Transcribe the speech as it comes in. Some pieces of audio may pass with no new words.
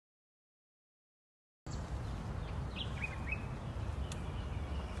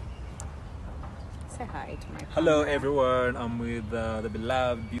Say hi to my camera. Hello everyone, I'm with the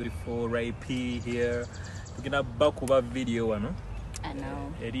beloved, beautiful Ray P here. Tukina bakuba video ano. I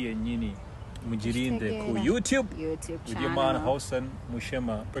know. Eri enyini mujirinde ku YouTube with channel. your man Housen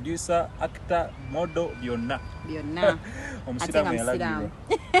Mushema, producer, actor, model, byonna. Omusiramu yalagiwa.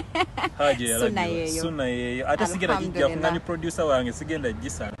 Haje yalagiwa. Suna yeyo. Ate sigenda kijja kungani producer wange sigenda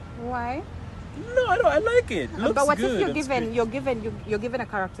gisana. Why? No, I like it. Looks but what good. if you're given a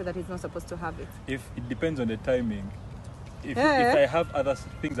character that is not supposed to have it? If it depends on the timing. If I have other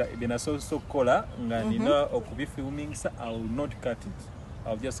things that been so color, or could be filming, so I will not cut it.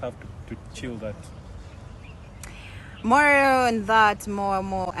 I'll just have to chill that. More on that,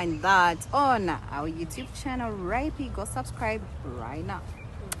 more and that on our YouTube channel. Rapey, go subscribe right now.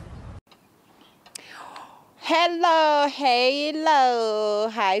 Hello,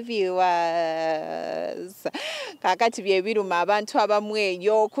 hi viewers. Kakati byebiruma abantu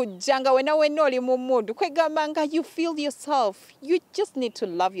abamweyo kujanga wena wenoli mu mood kwegamba you feel yourself. You just need to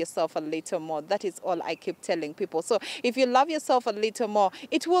love yourself a little more. That is all I keep telling people. So if you love yourself a little more,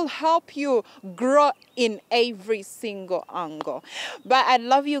 it will help you grow in every single angle. But I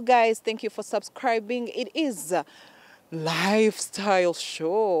love you guys. Thank you for subscribing. It is lifestyle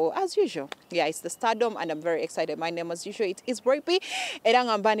show as usual. Yeah, it's the Stardom and I'm very excited. My name as usual, it is Rapey.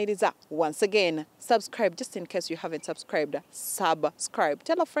 Erangambanidiza. Once again, subscribe just in case you haven't subscribed. Subscribe.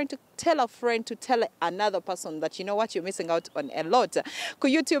 Tell a friend to tell another person that you know what, you're missing out on a lot. Ku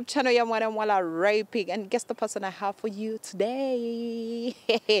YouTube channel ya Mwana Rapey, and guess the person I have for you today.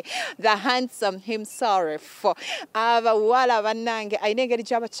 The handsome himself. Abawala banange ainengeri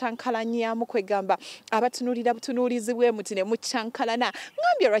jaba chankala nyamu kwegamba abatunulira butunulizi mutine muchankalana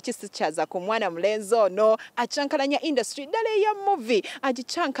ngambye rachisi chaza ku mwana mlenzo no achankalanya industry dale ya movie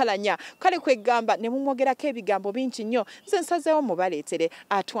agichankalanya kale kwegamba ne mumwogerako ebigambo bingi nnyo nze nsazeewo mubaleetere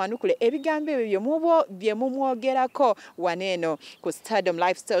atwanukule ebigambo ebyo bye mumwogerako waneeno ku Stardom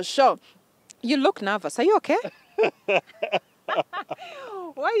Lifestyle Show. You look nervous. Are you okay?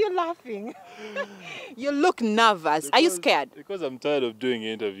 Why are you laughing? You look nervous. Are you scared? Because I'm tired of doing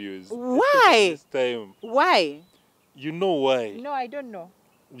interviews. Why? This time. Why? You know why? No, I don't know.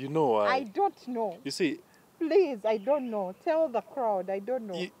 You know why? I don't know. You see, please, I don't know. Tell the crowd, I don't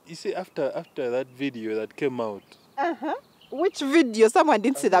know. You see, after that video that came out. Which video? Someone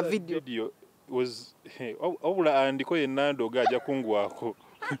didn't see that video. Video was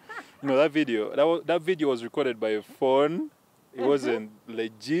no, that video was recorded by a phone. It wasn't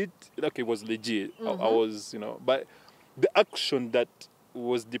legit. Okay, it was legit. I was, but the action that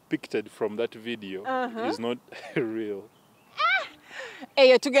was depicted from that video is not real.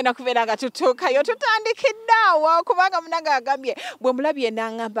 Eyo tugenda kubeeranga tutuukayo tutandikiddeawo kubanga munange agambye bwe mulabye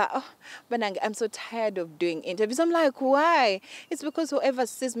n'angamba banange I'm so tired of doing interviews. I'm like, why? It's because whoever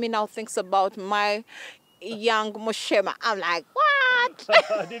sees me now thinks about my young Mushema. I'm like, what?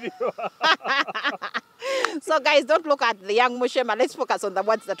 So guys, don't look at the young Mushema. Let's focus on the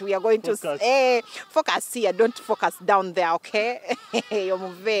words that we are going to say. Focus here, don't focus down there, okay? Are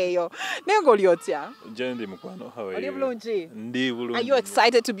you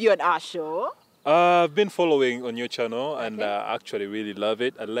excited to be on our show? I've been following on your channel and actually really love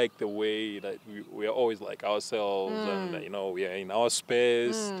it. I like the way that we are always like ourselves and we are in our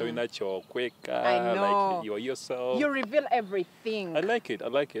space, doing that you're quick, I know. like you're yourself. You reveal everything. I like it. I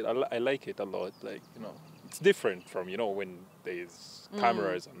like it a lot. Like, it's different from, when there's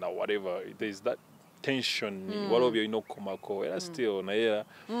cameras and whatever. There's that tension, whatever komako. Still,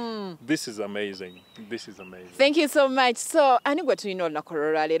 this is amazing. This is amazing. Thank you so much. So, I need to know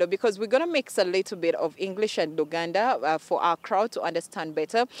because we're gonna mix a little bit of English and Luganda for our crowd to understand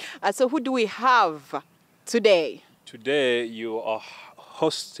better. So, who do we have today? Today, you are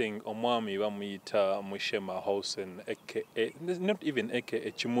hosting Omwami Wamita Mushema Housen, aka not even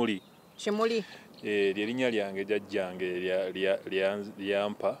aka Chimuli. Chimuli. Lyerinnya lyange jjajjange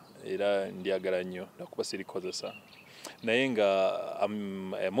lyampa era ndyagala nnyo nakuba sirikozesa naye nga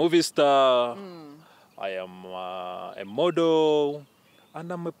I'm a movie star, I am a model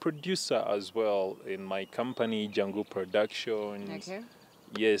and I'm a producer as well in my company Jungle Productions. Okay.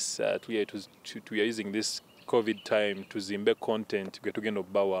 Yes, we are using this COVID time to zimbe content getugenda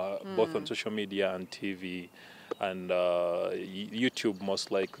obbawa both on social media and TV and YouTube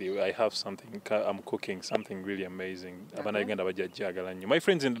most likely. I have something, I'm cooking something really amazing. My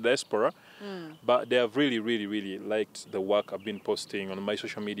friends in the diaspora, but they have really liked the work I've been posting on my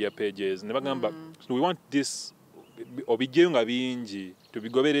social media pages. We want this obijjeyo nga bingi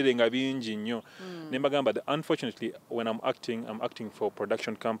tubigoberere nga bingi nnyo ne mbagamba that unfortunately when I'm acting for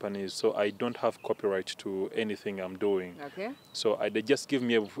production companies, so I don't have copyright to anything I'm doing. Okay. So they just give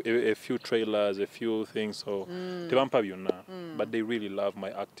me a few trailers, a few things, so tebampa byonna. But they really love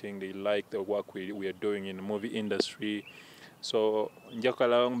my acting, they like the work we are doing in the movie industry. So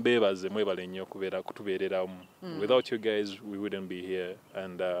njakala mbebaze mwebale nnyo kutubeereramu. Without you guys we wouldn't be here,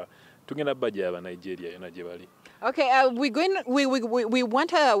 and tugenda bajja aba Nigeria yona gye bali. Okay, we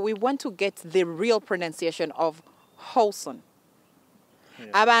want to get the real pronunciation of Housen.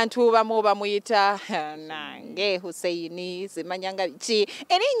 Abantu bamu bamuyita nange Hussein simanyanga ki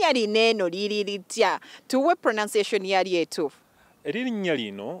erinnya lineno liri litya tuwe pronunciation yali etuufu. Erinnya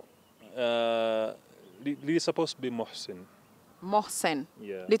lino li supposed to be Mohsen.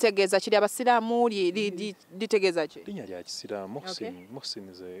 Yeah. Litegeeza kiri abasiraamu litegeeza ki? Linnya lya kisiraamu Mohsen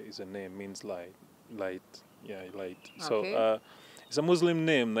is a name, means light. Yeah, light. Okay. So it's a Muslim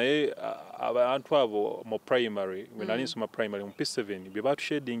name. Naye abantu abo mu primary, when I nsoma primary mu P7 bye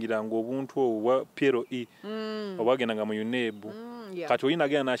batushedingiranga obuntu obwa Piero E obwagendanga mu UNEB. Kati oyina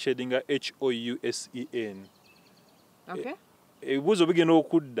agenda nashedinga HOUSEN. Okay. Ebibuuzo bigenda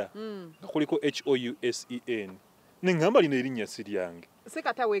okudda kuliko HOUSEN. Nengamba lino erinnya siryange.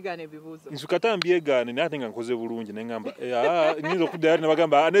 Sekata weegana ebibuuzo. Nsukata mbyegaane naye ate nga nkoze bulungi nengamba nyinza okudda ne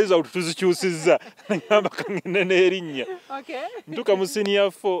bagamba aneza tuzikyusizza nengamba kangene n'erinnya. Okay. Ntuka mu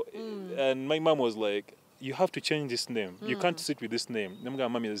senior 4 and my mom was like, you have to change this name. You can't sit with this name.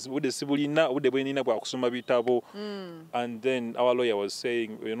 Nemugamba mami budde sibulina budde bwenina bwa kusoma bitabo. And then our lawyer was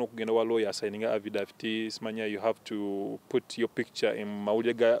saying kugenda wa lawyer signing affidavit simanya you have to put your picture in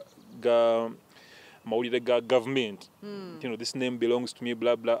mawulire ga government. You know, this name belongs to me,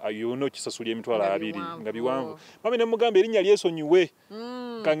 blah blah. You know kisasulya emitwalo 2 nga biwanvu. Mami ne mugamba erinnya lyesonyiwe.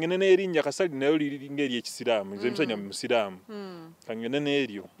 Kangene n'erinnya kasali nayo liringa eri ekisiraamu. Nze musajja musiraamu. Kangene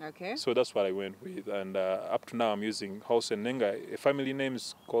n'eryo. Okay. So that's what I went with, and up to now I'm using Housen. Nenga a family name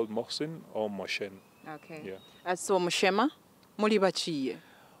is called Mohsen or Moshen. Okay. Yeah. So Mushema muli bakiye?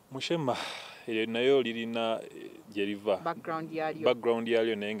 Mushema nayo lirina jeriva. Background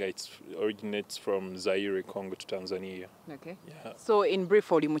yalyo nenga it originates from Zaire, Congo to Tanzania. Okay. Yeah. So in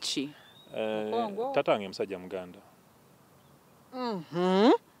brief oli muki? Tatange musajja Muganda.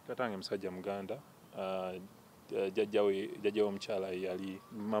 Tatange musajja Muganda. Jajjawe omukyala yali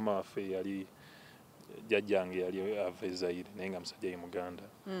mama waffe yali jajjange yali ava Zaire naye nga musajja ye Muganda.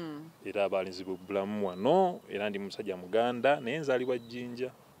 Era abalinzi bulamu wano era ndi musajja Muganda naye nzaalibwa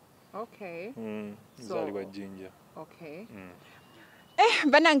Jjinja. Okay. Nzaalibwa Jjinja. Okay.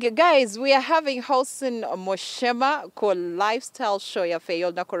 Banange guys, we are having Housen Mushema called lifestyle show ya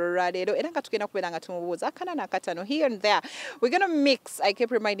failed na kororado era nga tugenda kubera nga tumubuuza akana na katano here and there. We're going to mix, I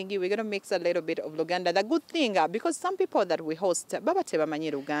keep reminding you, we're going to mix a little bit of Luganda. The good thing because some people that we host baba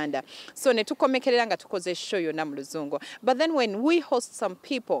tebamanyi Luganda, so ne tukomekerera nga tukoze show yonna mu Luzungu, but then when we host some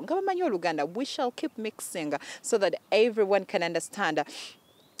people nga bamanyi Luganda, we shall keep mixing so that everyone can understand.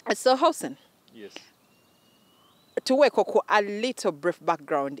 So Housen, yes, tuweko ku a little brief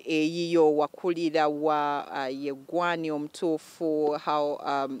background eyiyo wakulira wa yegwani omutuufu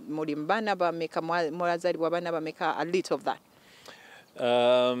how muli mbana bameka mulazalibwa bana bameka, a little of that.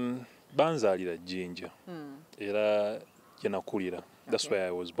 Banzalira Jjinja era jenakulira. That's where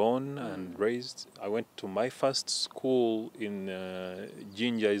I was born and raised. I went to my first school in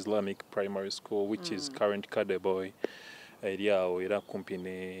Jjinja Islamic Primary School, which is current Kadeboy area era kumpi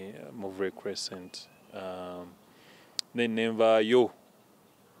ne Movre Crescent. Nenvayo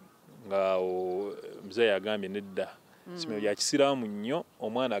nga mzee yagambye nedda simero lya kisiraamu nnyo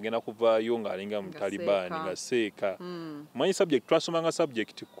omwana agenda kuvaayo ng'alinga mu Taliban nga seeka. Manyi subject twasomanga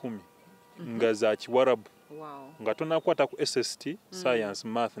subject 10 nga za Kiwarabu. Nga tonakwata ku SST, science,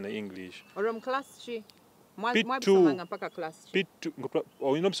 math ne English. Olwo mu class ki? P2 mpaka class ki? P2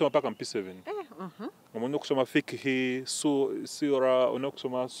 oyina okusoma mpaka mu P7. Omulina okusoma fiqh, sura, olina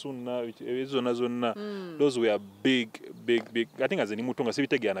okusoma sunna, ezo zonna. Those were big. Ate nga ze ni muto nga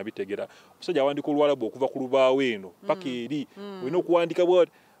sibitegera nabitegera. Omusajja awandika Oluwarabu okuva ku lubaawo eno paka eri. Olina okuwandika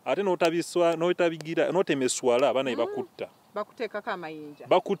bw'oti ate n'otabiswa n'otabigira n'otemeswala abaana ne bakutta. Bakuteekako amayinja.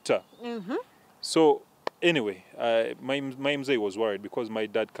 Bakutta. So anyway, my mzee was worried because my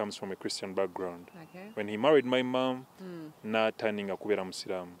dad comes from a Christian background. Okay. When he married my mom, na turning akubeera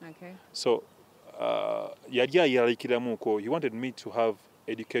musiraamu. Okay. So yali ayalikiramu ko, he wanted me to have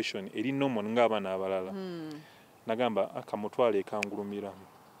education eri normal ng'abaana abalala. Nagamba akamutwala ekangulumira.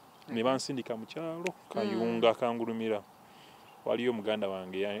 Ne bansindika mu kyalo kayunga kangulumira. Waliyo muganda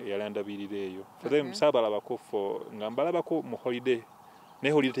wange yalandabirira eyo. For them saabalabako for nga mbalabako mu holiday.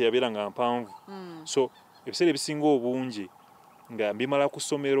 Ne holiday yabeera nga mpanvu. So ebiseera ebisinga obungi nga mbimala ku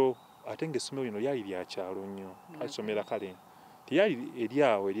ssomero ate ng'essomero lino lyali lya kyalo nnyo alisomera kale teyali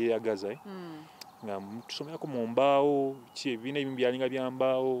eryawo eryeyagaza nga tusomerako mu mbaawo ebibiina ebimu byalinga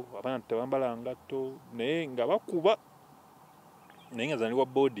byambaawo abaana tebambala ngatto naye nga bakuba naye nga zanaliwa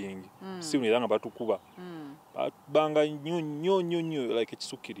boarding simu era nga batukuba banga nnyo like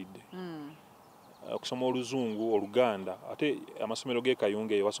ekisukkiridde okusoma oluzungu oluganda ate amasomero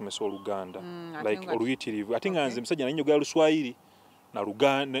g'ekayunga eyo basomesa oluganda like oluyitirivu ate nga nze musajja nanyogera luswayiri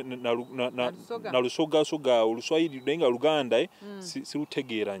na lusogasoga oluswayiri naye nga luganda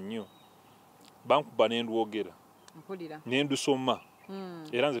sirutegeera nnyo bankuba nendwogera nendusoma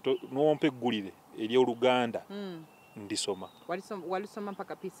era nze n'ompa eggulire ery'oluganda ndisoma walisoma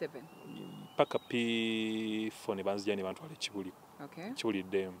mpaka P7 paka P4 ne banzija ne bantwala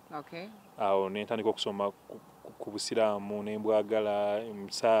kibuliddemu awo nentandika okusoma ku busiraamu nembwagala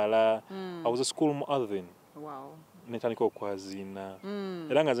musaala I was a school muadhin nentandika okwaziina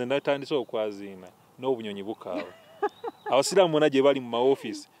era nga nze natandise okwaziina n'obunyonyi bukaawa abasiraamu bonna gye bali mu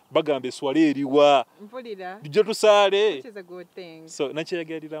maofisi bagamba eswala eriwa lijjo tusaale so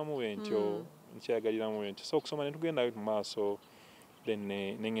nakyeyagaliramu bwentyo so okusoma ne tugenda mu maaso then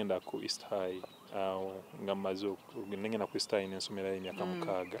nengenda ku East High nga mmaze nengenda ku East High nensomerayo emyaka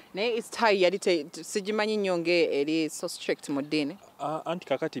 6 naye East High yali sigimanyi nnyo eri so strict mu ddiini anti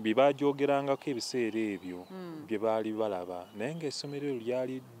kakati bye baajogerangako ebiseera ebyo bye baali balaba naye ng'essomero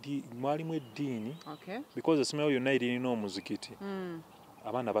eryo mwalimu eddiini because essomero lyonna erina omuzikiti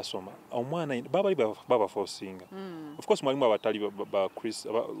abaana basoma omwana babali babaforcinga of course mwalimu abatali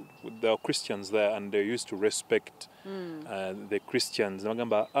the Christians there and they used to respect the Christians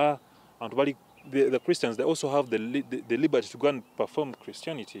bagamba abantu bali the Christians they also have the liberty to go and perform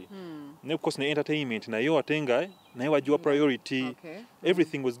Christianity and of course the entertainment nayo atenga nayo wajiwa priority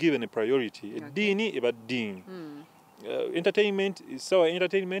everything was given a priority dini eba dini entertainment so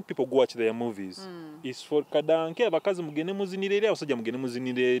entertainment people go watch their movies is for kadanke abakazi mugene muzinireri abasajja mugene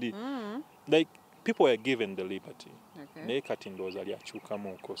muzinireri like people are given the liberty naye kati ndowooza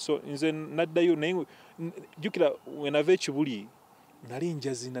lyakyukamuuko so nze naddayo naye jjukira wenava ekibuli nali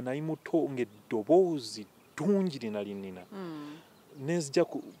njazina nali muto ng'eddoboozi ddungi linali nnina nenzija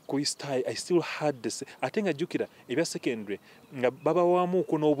ku East High I still had this ate nga jjukira ebya secondary nga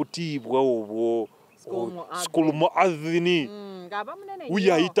babawamuuko n'obutiibwa obwo school muadhini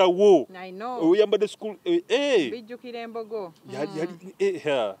uyayitawo uyambadde school bijjukira embogo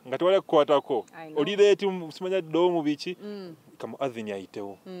nga tewali kukwatako olireeti simanya ddoomu biki kamuadhini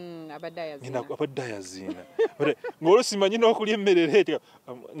ayitewo abadde ayaziina ng'olwo simanyi n'okulya emmere ereeta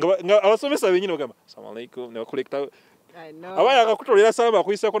nga abasomesa benyini bagamba assalamu alaikum ne bakulekta abaana akakutolera salama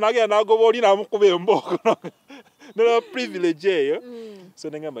akuyisako nagenda n'agoba oli n'amukuba embooko no privilege so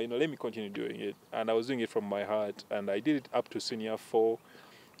nengamba let me continue doing it and I was doing it from my heart and I did it up to senior 4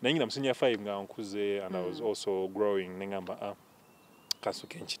 nengina mu senior 5 nga nkuze and I was also growing nengamba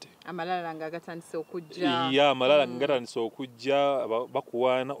kasuke nchite amalala nga gatandise okujja amalala nga gatandise okujja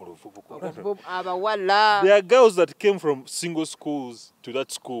bakuwaana oluvubuko abawala there are girls that came from single schools to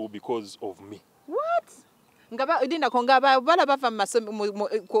that school because of me Linda konga bala bava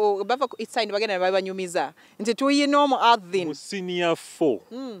bava ku East Side bagenda babanyumiza nti tuyina omu adhin mu senior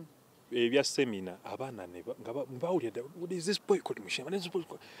 4 ebya seminar abaana ne bawulira what is this boy called Mushema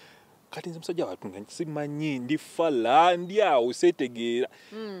kati nze musajja watu nga simanyi ndi fala ndi awo setegeera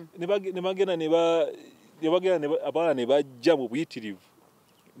ne bagenda abaana ne bajja mu buyitirivu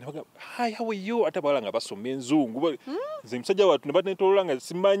ne bagamba hi how are you ate abawala nga basoma enzungu nze musajja watu ne batentolola nga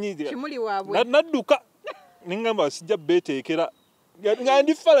simanyi kimuli waabwe nadduka ningamba sijja beteekera nga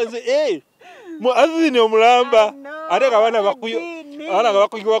ndi fala nze mu adhini omulamba ate nga abaana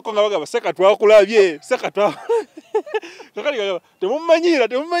bakuyibwako nga bagamba seka twakulabye kakali kagamba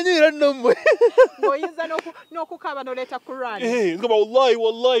temumanyira nno mmwe ng'oyinza n'okukaba n'oleeta Quran ngamba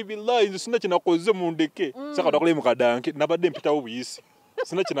wallahi billahi nze sina kyenakoze mundeke seka twakulabe mu kadanke nabadde mpitawo buyisi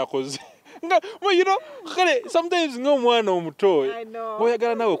sina kyenakoze kale sometimes ng'omwana omuto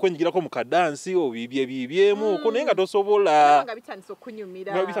oyagala nawe okwenjigirako mu kadansi obibyemu ko naye nga tosobola nga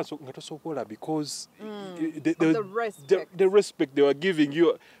tosobola because the respect they were giving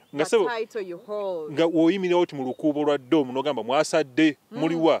you nga woyimira oti mu lukuubo lwa ddomu n'ogamba mwasadde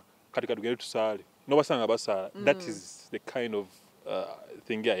muliwa kati katugende tusaale n'obasanga basaala that is the kind of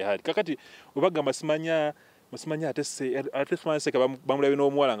thing I had kakati webagamba simanya ate semanyise bamulabe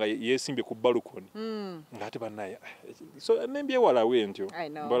n'omuwala nga yeesimbye ku balukoni nga ate bannaye so nembyewalawe ntyo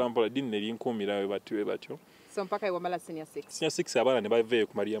mpolampola dini nelinkuumira we batyo so mpaka iwamala senior 6 abaana ne baveeyo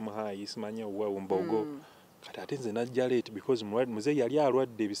ku Mariam High simanya Mbogo kati ate nze najja late because muzeeyi yali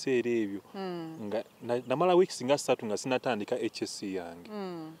alwadde ebiseera ebyo nga namala weeks nga 3 nga sinatandika HSC yange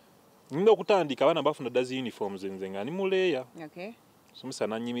ninda okutandika abaana bafuna dozen uniforms nze nga ni muleya somusa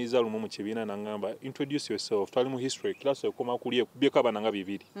nanyimiza lumu mu kibiina nangamba introduce yourself twali mu history class ekoma kuliye kubyeko abana nga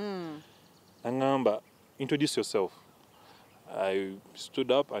bibiri nangamba introduce yourself. I stood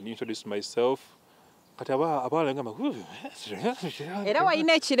up and introduced myself. Kati abala ngamba era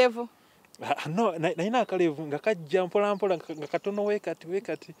wayina ekirevu no naina akalevu nga kajja mpola mpola nga katono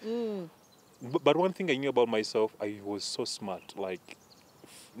wekati but one thing I knew about myself, I was so smart, like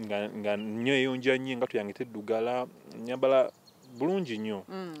nga nnyo eyonja nnyo nga tuyange teddugala nyambala bulungi nnyo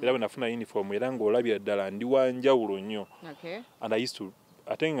era bwe nafuna uniform era ng'olabira ddala ndi wanjawulo nnyo and I used to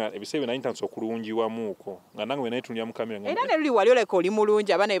atenga ebisebe na intanso okulungiwamuuko nga nange wena etunya mu kamera era ne luli wali oleka oli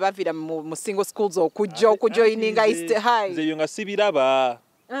mulungi abaana bavira mu single schools okujoininga East High nze nga sibiraba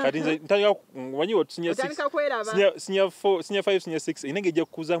kati nze ntanya wanyiwo tusinya 6 sinya 4 sinya 5 sinya 6 inenge je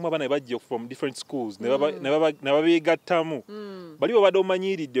kuzamu abana bajje from different schools ne babegattamu bali babadde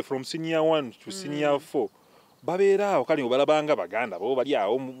omanyiridde from senior 1 to senior 4 babeera awo kali obalabanga baganda bo bali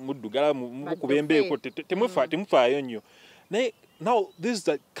awo muddugala mu kubembeeko temufaayo nnyo naye now this is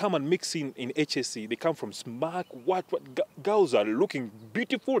the common mixing in HSC. They come from smart, what girls are looking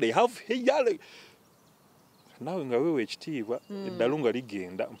beautiful. They have hair. Now nga wewe ekitiibwa eddalunga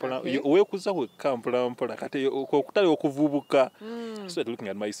ligenda mpola owekuza wekka mpola kati okutali okuvubuka. So looking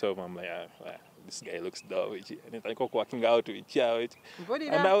at myself, I'm like, this guy looks dull. And I go walking out to each out.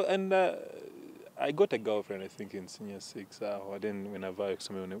 And I got a girlfriend, I think, in senior 6. Then whenever I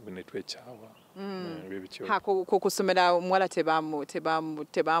when it were child. Kukusomera mwala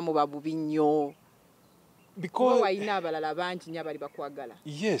tebamu babubi nnyo. Because wayina abalala bangi nnyo abali bakwagala.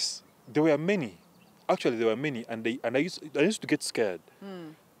 Yes, there were many. Actually, there were many, and I used to get scared.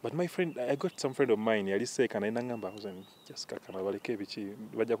 But my friend, I got some friend of mine. Yali say, "Can I nangamba?" I was just kakana baleke bichi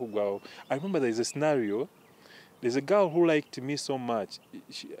bajja kugwawo. I remember there is a scenario. There's a girl who liked me so much.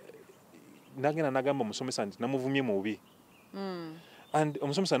 Nagamba musomesa nti namuvumye mubi. And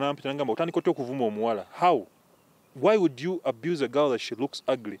omusomesa nampita nagamba otandika otya okuvuma omuwala. How? Why would you abuse a girl that she looks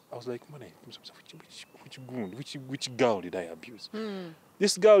ugly? I was like, man, which girl did I abuse?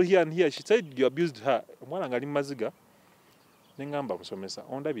 This girl here and here, she said you abused her. Omwana ngali maziga. Nengamba musomesa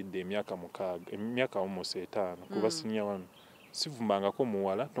ondabidde emyaka almost 5 kuba senior 1. Sivumangako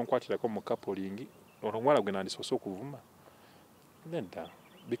muwala tonkwatirako mu coupling. Omwana gwe nandisoose okuvuma. Then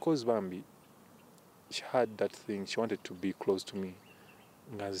because Bambi, she had that thing, she wanted to be close to me.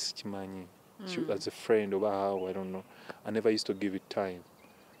 She as a friend over how, I don't know. I never used to give it time.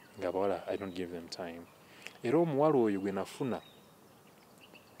 I don't give them time. Era omuwala oyo gwe nafuna.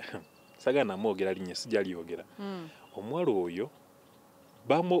 Sagana mwogera linnya sijali yogera. Omuwala oyo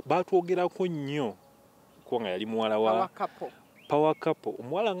batwogerako nnyo kuba nga yali muwala wa power couple.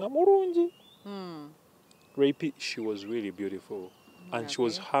 Omuwala nga mulungi. Rapey, she was really beautiful. And she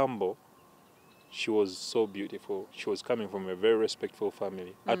was humble. She was so beautiful. She was coming from a very respectful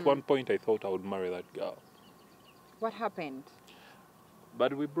family. At one point, I thought I would marry that girl. What happened?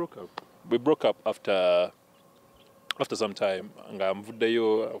 But we broke up. We broke up after some time. Nga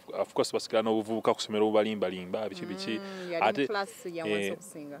mvuddeyo, of course, basikala n'obuvubuka kusomera obubalimbalimba biki. Yali class yawansi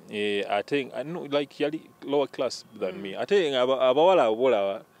okusinga. I think I know, like yali lower class than me. Ate abawala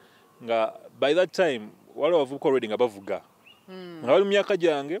abola nga by that time wale bavubuka already nga bavuga. Nga bali myaka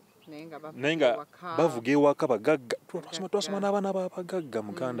gyange nenga bavuga ewaka bagagga twasoma n'abaana babagagga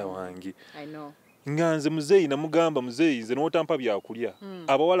muganda wange nga nze muzeeyi namugamba muzeeyi nze n'otampa byakulya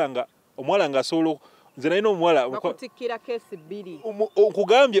abawala nga omuwala nga asobola nze nalina omuwala bakutikkira keesi 2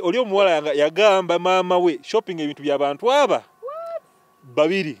 okugambye oli omuwala yagamba maama we shopping ebintu by'abantu aba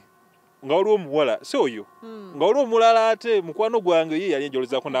 2 nga waliwo omuwala si oyo nga waliwo omulala ate mukwano gwange ye yali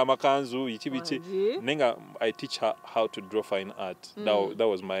enjolozaako n'amakanzu ikibiki nenga I teach her how to draw fine art. That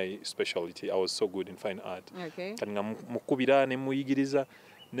was my specialty. I was so good in fine art. Kati nga mukubira ne muyigiriza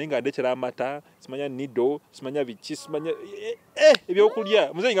nenga ndekera amata simanya nido simanya biki simanya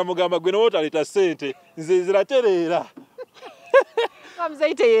ebyokulya muzeeyi nga mugamba gwe n'otaleta ssente nze ziratereera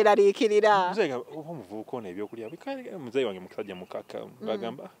muzeeyi teyeraliikirira muzeeyi nga omuvubuka ono ebyokulya muzeeyi wange mukasajja mukaka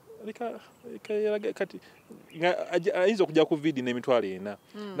bagamba kati ayinza okujja ku vidi n'emitwalo 4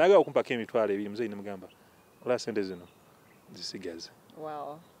 naagala okumpako emitwalo 2 muzeeyi nemugamba olaba sente zino zisigaze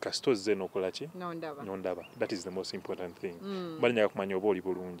kasito zze n'okola ki nondaba. That is the most important thing. Balinyaga kumanya oba oli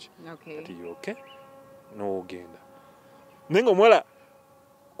bulungi kati yoke n'ogenda naye nga omuwala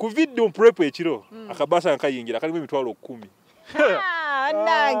ku vidi ompurepu ekiro akabaasa nga kayingira kalimu emitwalo 10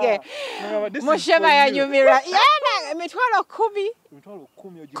 nange Mushema yanyumira yana emitwalo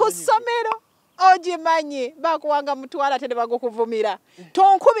 10 ku ssomero ogimanyi bakuwanga mutwala ate ne bagukuvumira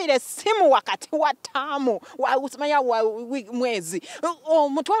tonkubire simu wakati wa taamu wausmanya wa mwezi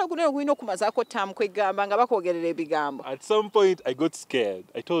omutwala guno gwino kumazaako taamu kwegamba nga bakwogerera ebigambo. At some point I got scared.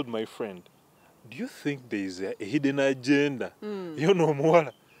 I told my friend, do you think there is a hidden agenda? You know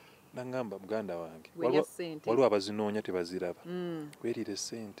muwala nangamba muganda wange waliwo abazinoonya tebaziraba weerire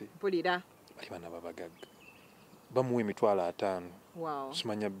ssente mpulira bali bana babagagga bamuwa emitwalo 5. Wow.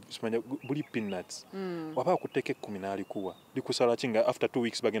 Simanya buli peanuts. Waba akuteeka 10 n'alikuwa likusala kinga after 2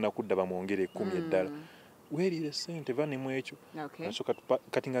 weeks bagenda kudda bamwongere 10 eddala weerire ssente vane mu ekyo. Nasooka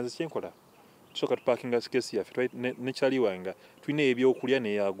kati nga nze kyenkola tusooka tupakinga sikesi yaffe ne kyali wange tulina ebyokulya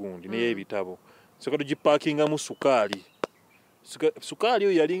n'eyagundi n'ey'ebitabo sooka tugipakinga mu sukaali. Sukaali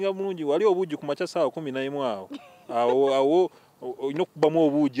oyo yalinga bulungi wali obuugi ku makya ssaawa 11 awo olina okubamu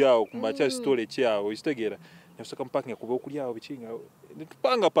obuugi awo ku makya sitole kyawo ekitegeera nasooka mupakinga kuba okulya awo bikinga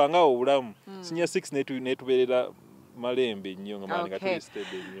netupangapanga awo obulamu sinya 6 netubeerera malembe nnyo nga mani nga tuli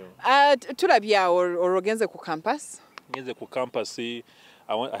stable nnyo. Tulabye awo orogenze ku campus? Ngenze ku campus.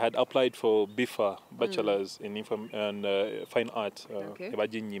 I had applied for BIFA, Bachelor's in Fine Art,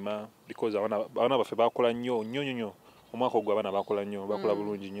 ebaginyima because abaana baffe bakola nnyo omwaka ogwo abaana bakola nnyo bakola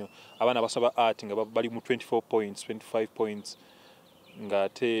bulungi nnyo abaana basaba art nga bali mu 24 points 25 points nga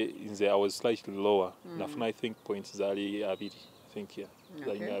ate nze I was slightly lower nafuna I think points zaali 2 I think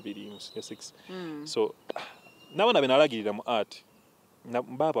zaali 2 6 so n'abaana benalagirira mu art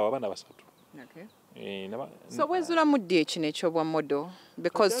mbaba abaana basatu. So wezula muddi ekino ekyobwa model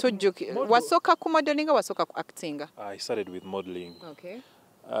because wasooka ku modeling wasooka ku acting? I started with modeling.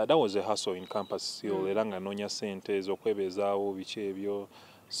 That was a hustle in campus still era nga noonya sente ez'okwebezaawo biki ebyo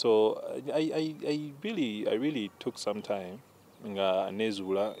so I really took some time nga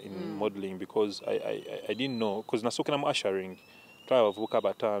nezuula in modeling because I didn't know because nasookera mu ushering twala abavubuka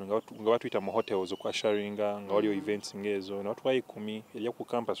 5 nga batuyita mu hotels okwasharinga nga waliwo events ngeezo natwaye 10 erya ku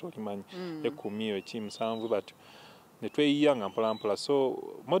campus olimanyi 10 eki 7 but netweyiya nga mpolampola so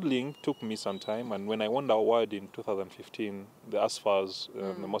modeling took me some time and when I won the award in 2015 the ASFA's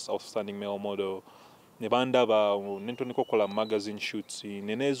the most outstanding male model ne bandaba nentandika okukola magazine shoots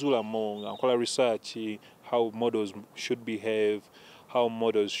nenezuulamu nga nkola research how models should behave how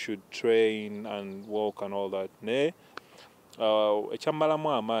models should train and walk and all that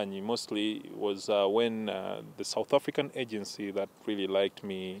ekyambalamu amaanyi mostly was when the South African agency that really liked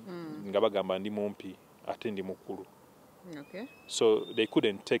me nga bagamba ndi mumpi ate ndi mukulu. So they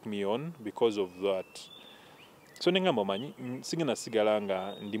couldn't take me on because of that. So nengamba manyi singena sigala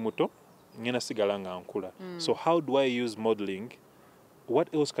nga ndi muto ngena sigala nga nkula. So how do I use modeling?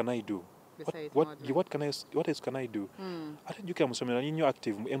 What else can I do? What else can I do? Ate juka musomera nnyo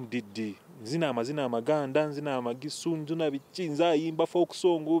active mu MDD. Zina amaganda, zina amagisu, nzuna bichinza ayimba folk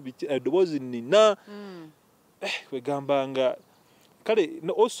song edobozi nina. Wegamba nga kale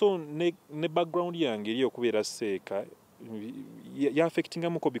also ne background yange eri okubeera seeka ya affecting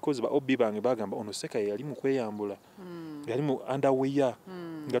amuko because ba obi bange bagamba ono seka yali mu kweyambula yali mu underwear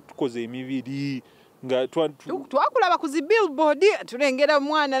nga tukoze emibiri nga twakulaba ku zi billboard tulengera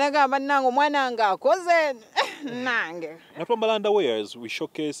mwana nagamba nange omwana nga akoze nange natwambala underwears we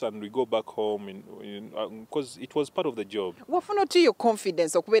showcase and we go back home because it was part of the job. Wafuna to your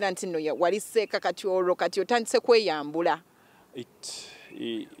confidence okubeera nti no wali seeka kati otandise kweyambula?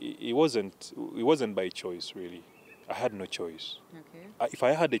 It wasn't by choice really. I had no choice. If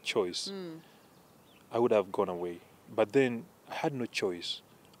I had a choice, I would have gone away. But then I had no choice.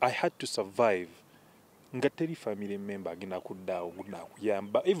 I had to survive. Ngateri family member gina kuddawo guna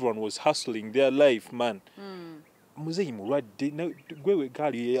kuyamba. Everyone was hustling their life, man. Muzeyi mulwadde gwewe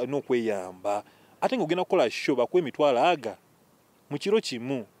gali n'okweyamba. Ate ng'ogenda kukola show bakwe emitwalo aga. Mu kiro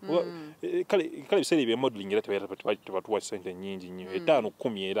kimu. Kale biseera bya modeling era tebatuwa ssente nnyingi nnyo. 5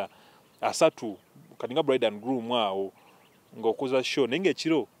 10 era asatu kadinga bride and groom awo ng'okoza show naye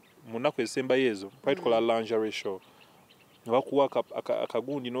ng'ekiro mu nnaku ezisembayo ezo twali tukola lingerie show bakuwa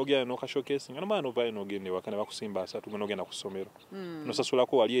akagundi n'ogenda n'okashowcasing n'omwana ovaayo n'ogenda ewaka ne bakusimba asatu n'ogenda ku ssomero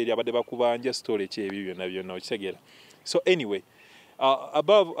n'osasulako wali eri abadde bakubanja story ki ebyo byonna okitegeera. So anyway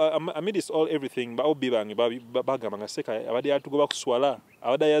amidst all everything baobi bange bagamba nga seka abadde yatugoba kuswala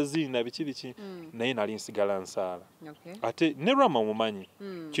abadde yazinda biki naye nali nsigala nsaala. Ate ne Rama omumanyi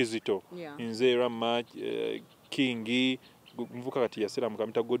Kizito nze Rama Kingi mvuka kati yasira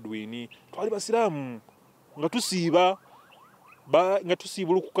mukamita Godwin twali basiraamu nga tusiiba nga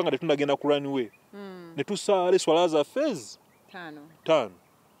tusiibulukuka nga tetunagenda ku runway ne tusaale swala za fez 5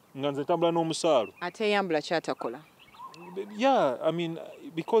 nga nze ntambula n'omusaalo ate yambula kyatakola. Yeah, I mean,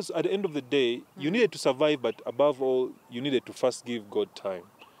 because at the end of the day, you needed to survive, but above all, you needed to first give God time.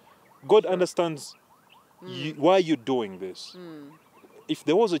 God understands why you're doing this. If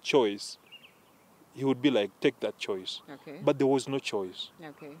there was a choice, he would be like, take that choice. Okay. But there was no choice.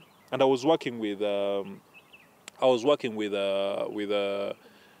 Okay. And I was working with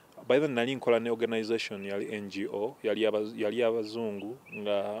by the nali nkola ne organization yali NGO yali abazungu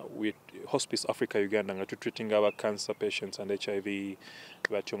nga with Hospice Africa Uganda nga treating our cancer patients and HIV,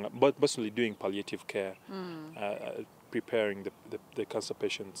 but mostly doing palliative care, preparing the cancer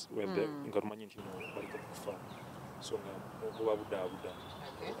patients when they got money so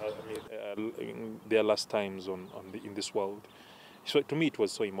their last times in this world. So to me it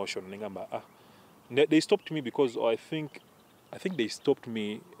was so emotional. They stopped me because I think they stopped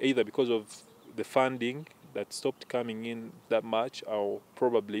me either because of the funding that stopped coming in that much, or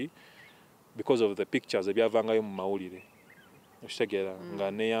probably because of the pictures ebyavangayo mu mawulire. Oshtegera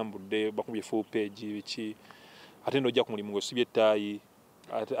nga neyambudde bakubye full page biki ate nojja ku mulimu gosibye tayi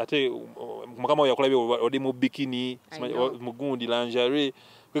ate mukama yakulabye odi mu bikini mugundi lingerie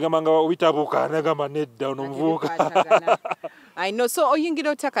kwegamba nga obitabuka nagamba nedda onomuvuka. I know. So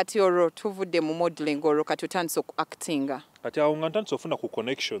oyingira otakati oro tuvudde mu modeling oro katutandise ku actinga. Ati awo nga ntandise ofuna ku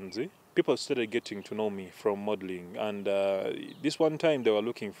connections, people started getting to know me from modeling, and this one time they were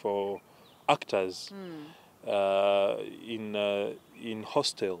looking for actors in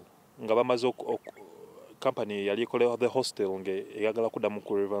hostel nga bamaze company yali ekolewa the hostel nge eyagala kuddamu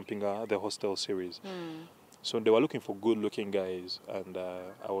ku revampinga the hostel series. So they were looking for good-looking guys, and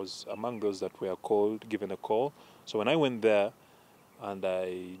I was among those that were given a call. So when I went there, and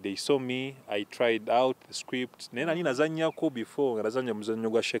they saw me, I tried out the script. Nena nina zanyako before, nazanya muzanyo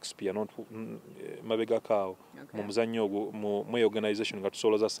gwa Shakespeare, not mabega kao. Mu muzanyo mu organization nga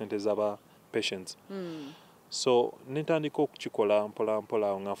tusoloza sente z'aba patients. So nentandika okukikola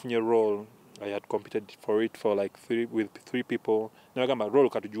mpola nga nfunye role. I had competed for it for like with three people. Nagamba role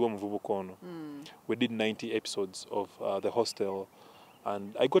katujuwa muvubuka ono. We did 90 episodes of the hostel,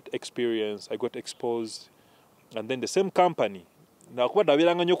 and I got experience, I got exposed, and then the same company nakuba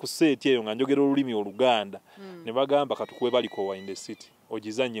dabiranga nnyo ku set eyo nga njogera olulimi Oluganda ne bagamba katukuwe Balikowa in the city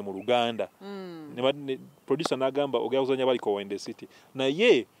ogizanye mu Luganda. Ne producer nagamba ogera kuzanya Balikowa in the city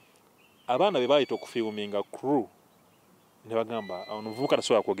naye abaana be bayita okufilminga crew ne bagamba onovuka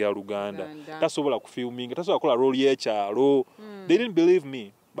tasobola kwogera Luganda, tasobola kufilminga, tasobola kola role y'ekyalo. They didn't believe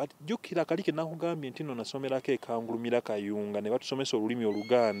me, but jukira kali ke nakugambye nti no nasomerako ekangulumira kayunga ne batusomesa olulimi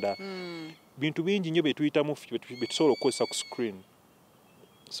Oluganda. Bintu bingi nnyo betuyitamu betusobola okukozesa ku screen.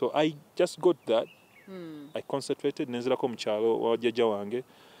 So I just got that. I concentrated. Nenzirako mu kyalo wa jjajja wange.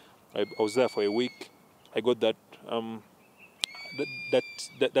 I was there for a week. I got that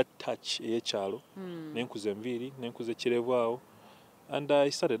that touch ey'ekyalo. Nenkuza enviiri, nenkuza ekirevu awo. And I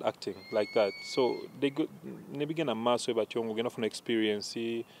started acting like that. So they begin a mass way about you get an experience.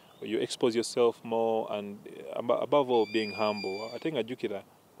 You expose yourself more, and above all, being humble. I think I jukira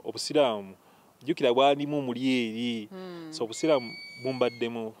obusiramu jukira bwalimu muli eri. So obusiramu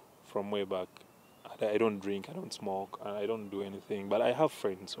bumbaddemu from way back. I don't drink, I don't smoke, and I don't do anything. But I have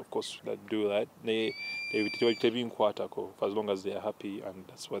friends, of course, that do that. They be in Kwatako for as long as they are happy, and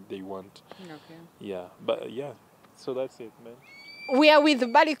that's what they want. Okay. Yeah, but yeah, so that's it, man. We are with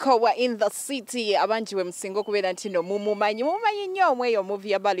Balikowa in the city. Abanji we msingo kubeera nti no mumumanyi nnyo omweyo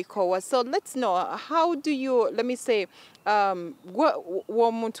movie ya Balikowa. So let's know, how do you, let me say,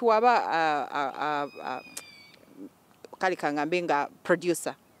 womuntu waba kali kangambe nga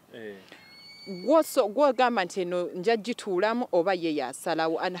producer. Gwagamba nti no nja gituulamu oba ye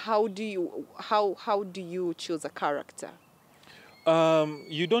yasalawo, and how do you choose a character?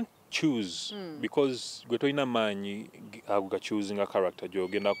 You don't choose because gwe tolina maanyi ago choosing a character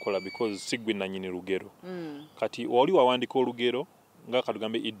gy'ogenda kukola, because si gwe nannyini lugero. Kati wali wawandika olugero nga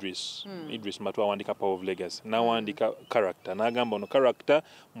katugambe Idris Matu awandika Power of Legacy, n'awandika character n'agamba ono character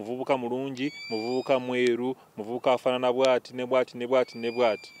muvubuka mulungi, muvubuka mweru, muvubuka afaanana bwati ne bwati ne bwati ne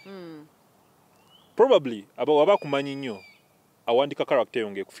bwati. Probably waba kumanyi nnyo awandika character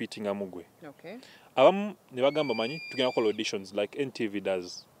eyo ng'ekufiitinga mugwe. Okay. Abamu ne bagamba manyi tugenda kukola auditions like NTV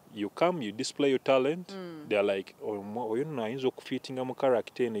does. You come, you display your talent. They're like, oyo nno ayinza okufiitinga mu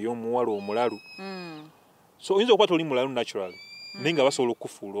character eno ey'omuwala omulalu. So oyinza okuba toli mulalu naturally. Naye nga basobola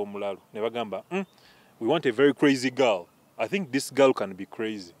okufuula omulalu. Ne bagamba, we want a very crazy girl. I think this girl can be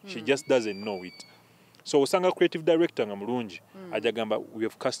crazy. She just doesn't know it. So osanga creative director nga mulungi ajja gamba, we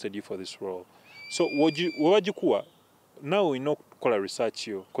have casted you for this role. So wewagikuwa, now we know kola research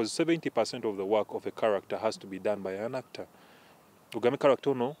yo, because 70% of the work of a character has to be done by an actor. Ugambe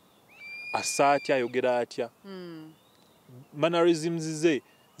character no asa atya ayogera atya, mannerisms ze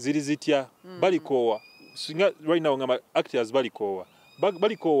ziri zitya. Balikowa singa right now ngamba actors Balikowa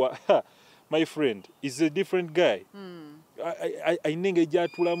balikowa my friend is a different guy. I nenge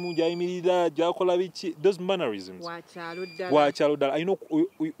jatulamu jayimirira jakola biki those mannerisms. Wakyalo ddala. I know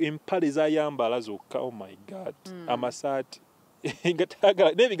empale zayambala zokka. Oh my God. Amasaati.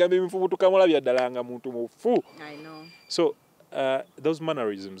 Nebigambo ebifubutuka mulabya ddala nga muntu mufu. I know. So those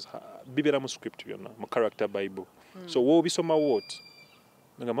mannerisms bibera mu script byonna mu character bible. So wo bisoma what?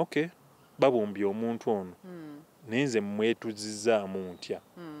 Ngamba okay. Babumbye omuntu ono. Nenze mwetuzizaamu ntya.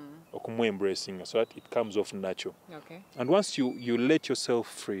 Embracing so that it comes off natural. Okay. And once you let yourself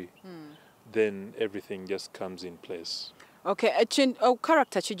free, then everything just comes in place. Okay,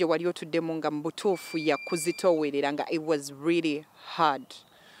 character chije wali otuddemu nga mbutuufu yakuzitoowerera nga it was really hard.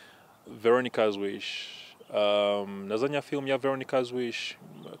 Veronica's Wish. Nazanya film ya Veronica's Wish.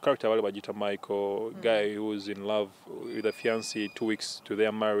 Character wali bajita Michael, guy who was in love with a fiancé 2 weeks to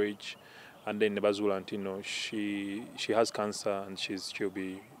their marriage, and then Nebazula Antino, she has cancer and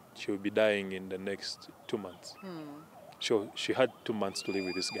she'll be dying in the next 2 months. She had 2 months to live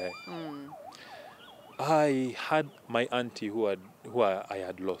with this guy. I had my auntie who I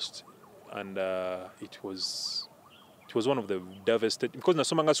had lost, and it was one of the devastating, because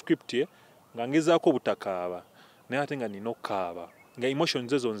nasomanga script here nga ngezaako obutakaaba naye ate nga nina okukaaba nga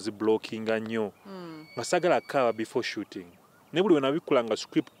emotions ezo nziblockinga nnyo nga sagala kaaba before shooting ne buli we nabikulanga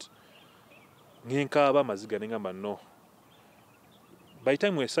script ngenkaaba amaziga ne ngamba no. By the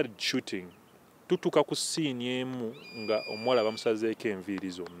time we started shooting, tutuka ku scene emu nga omuwala bamusazeeko enviiri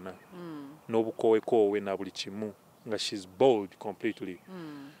zonna n'obukowekowe na buli kimu nga she's bald completely.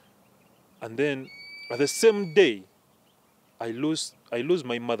 And then at the same day I lose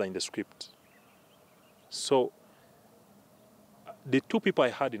my mother in the script. So the 2 people I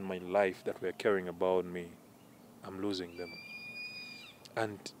had in my life that were caring about me, I'm losing them.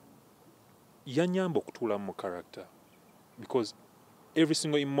 And yanyamba okutuula mu character because every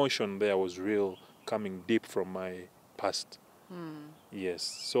single emotion there was real, coming deep from my past. Yes.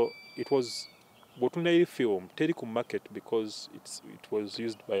 So it was Botunai film, teri ku market because it was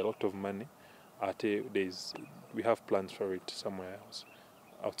used by a lot of money. We have plans for it somewhere else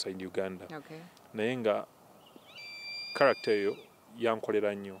outside Uganda. Okay. Nayenga character yo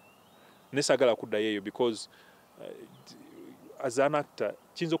yankolera nnyo. Nesagala kuddayo eyo because as an actor,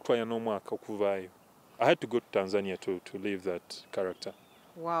 chinzo kutwanya n'omwaka okuvaayo. I had to go to Tanzania to live that character.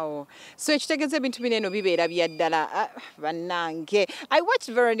 Wow. So ekitegeeza ebintu bino eno bibeera bya ddala bannange. I watched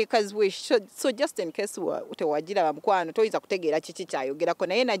Veronica's Wish, so just in case tewagiraba mukwano toyinza kutegeera kiki kyayogerako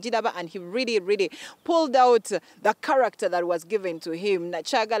naye nagiraba, and he really pulled out the character that was given to him.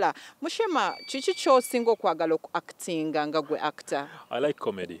 Nakyagala Mushema, kiki ky'osinga okwagala actinga nga gwe actor? I like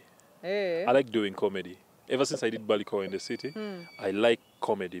comedy. I like doing comedy. Ever since I did Baliko in the City, I like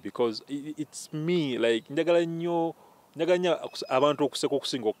comedy because it's me. Like njagala nnyo abantu okuseka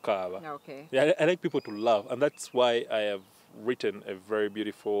okusinga okukaaba. Okay. Yeah, I like people to laugh, and that's why I have written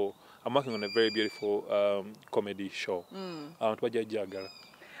I'm working on a very beautiful comedy show.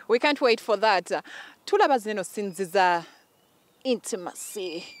 We can't wait for that. Tulaba zino sinziza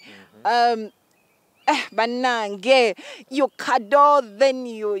intimacy. Banange, you cuddle, then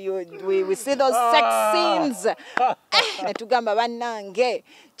we see those sex scenes. Netugamba banange.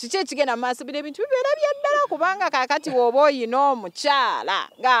 Chiche chigenda maaso bino ebintu bibeera bya ddala kubanga kakati woba oyina omukyala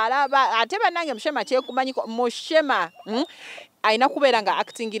ng'alaba ate banange Mushema kyekumanyiko Mushema ayina kubeera nga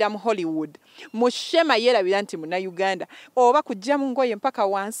actingira mu Hollywood. Mushema yeerabira nti muna Uganda oba kujja mu ngoye mpaka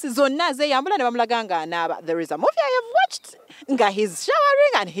wansi zonna zeeyambula ne bamulaga nga anaaba. There is a movie I have watched nga he's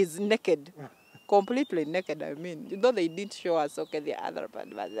showering and he's naked. Completely naked, I mean. Though they didn't show us, okay, the other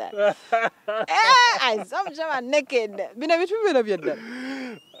part was that. I saw Mushema naked.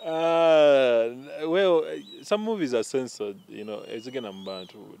 Well, some movies are censored, as again I'm bound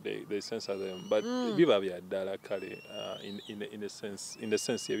to, they censor them, but in a sense,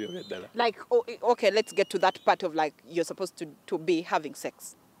 like, okay, let's get to that part of like you're supposed to be having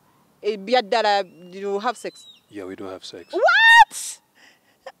sex. You have sex? Yeah, we do have sex. What?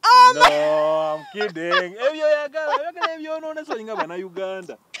 Oh no, I'm kidding. No,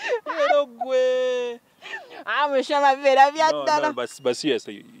 but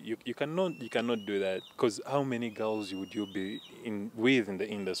seriously, you cannot do that because how many girls would you be with in the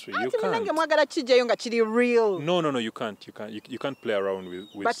industry? You can't. Real. No, you can't. You can't play around with.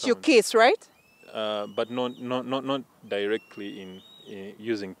 But someone. You kiss, right? But not directly in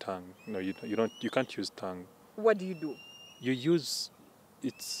using tongue. No, you can't use tongue. What do you do? You use.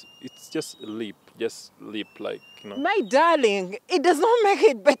 It's just lip, like, My darling, it does not make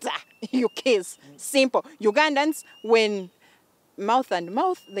it better. You kiss. Simple. Ugandans, when mouth and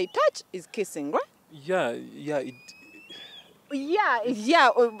mouth, they touch, is kissing, right? Yeah.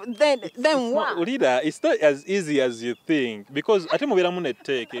 Then what? Lynda, it's not as easy as you think because ate mubera mune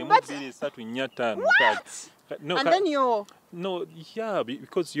take mubiri satu nyata no And then you're... no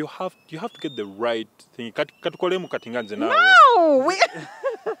because you have to get the right thing katukole mu katinganze nawe No!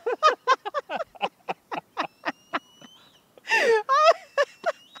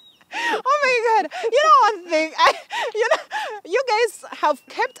 Oh my God! You know one thing, you guys have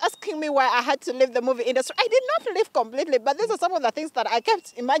kept asking me why I had to leave the movie industry. I did not leave completely, but these are some of the things that I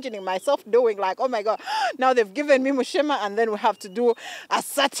kept imagining myself doing. Like, oh my God, now they've given me Mushema, and then we have to do a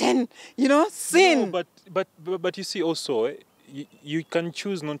certain, scene. No, but you see also, you can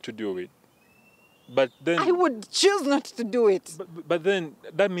choose not to do it. But then I would choose not to do it. But then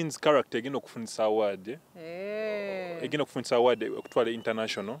that means character again okufunisa award. Again okufunisa award okutwala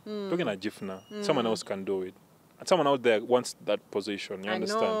international. Togena jifna. Someone else can do it. And someone out there wants that position. You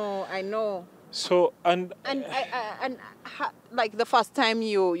understand? I know. So like the first time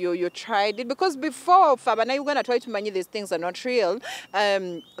you tried it, because before Fabana you're gonna try to manage these things are not real.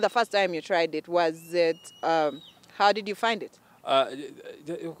 The first time you tried it, was it how did you find it?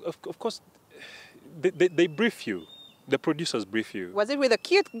 Of course they brief you. The producers brief you. Was it with a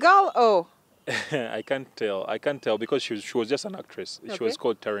cute girl or? I can't tell because she was just an actress. Okay. She was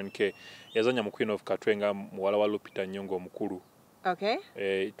called Taryn K. Yazanya mu Queen of Katwenga muwala wa Lupita Nyong'o mukuru. Okay.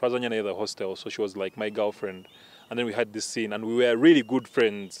 It was on the hostel, so she was like my girlfriend. And then we had this scene, and we were really good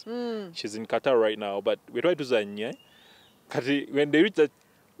friends. She's in Qatar right now, but we tried to zanya. When they reach that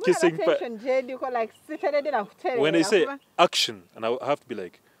kissing part, when they say action, and I have to be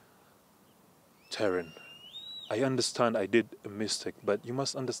like, Taryn, I understand I did a mistake, but you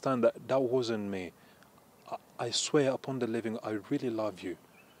must understand that that wasn't me. I swear upon the living, I really love you.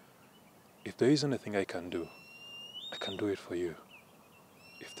 If there is anything I can do it for you.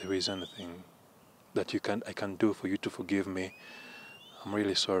 If there is anything that I can do for you to forgive me, I'm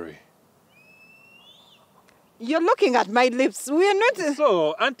really sorry. You're looking at my lips. We are not...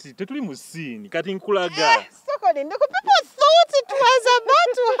 So, Auntie, tetuli musini, kati nkulaga. People thought it was about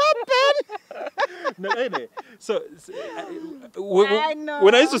to happen. So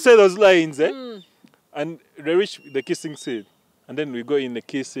when I used to say those lines, and they reach the kissing scene, and then we go in the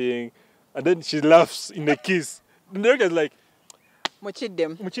kissing, and then she laughs in the kiss. The director's like,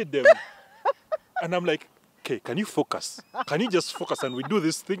 Muchidem. And I'm like, okay, can you focus? Can you just focus and we do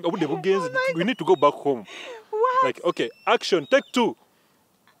this thing? We need to go back home. What? Like, okay, action, take 2.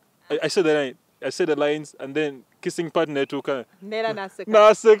 I said the lines, and then kissing partner to kind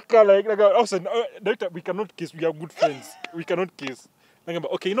Naseka, like also, director, we cannot kiss. We are good friends. We cannot kiss. Like,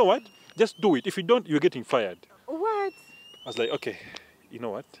 okay, you know what? Just do it. If you don't, you're getting fired. What? I was like, okay, you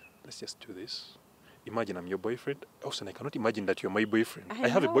know what? Let's just do this. Imagine I'm your boyfriend. Also, I cannot imagine that you're my boyfriend. I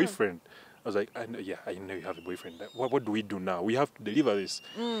have a boyfriend. I was like, I know you have a boyfriend. What do we do now? We have to deliver this.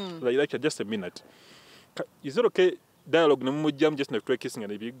 Like just a minute. Is it okay? Dialogue no jam just na kissing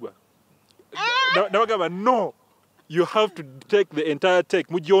and big one. No. You have to take the entire take.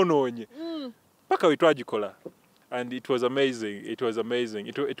 Mujiono onye. Paka we tried kola. And it was amazing. It was amazing.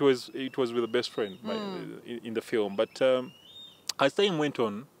 It was with a best friend in the film. But as time went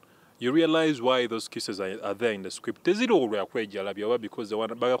on, you realize why those kisses are there in the script. There's it all because the one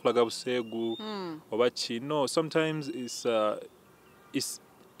bagakulaga busegu obachi. No, sometimes it's a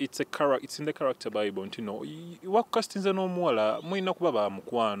character. It's in the character Bible. You know, what castings no more. You're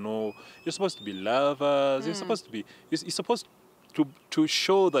supposed to be lovers. You're supposed to be. You're supposed to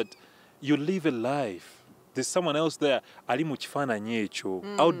show that you live a life. There's someone else there. Ali muchifana nyecho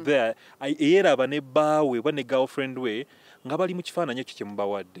out there. Era bane bawe bane girlfriend we. Ngabali muchifana nyecho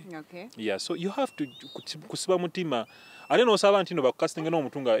chembawadde. Okay. Yeah. So you have to kusiba mutima. I know saba ntino ba casting no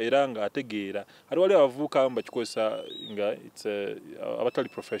mutunga eranga ategeera. Ali wale bavuka amba chikosa nga it's abatali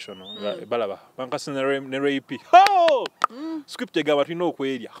professional nga balaba. Bankasi ne rape. Ho! Script egaba tulina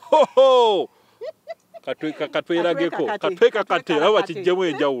okwerya. Ho! Katweka aba kijjemu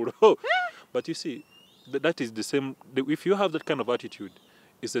enjawulo. But you see, that is the same. If you have that kind of attitude,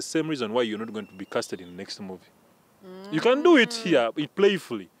 it's the same reason why you're not going to be casted in the next movie. You can do it here,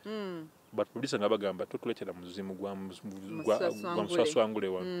 playfully. But producer ngabagamba tokuletera muzimu gwa muswaswangule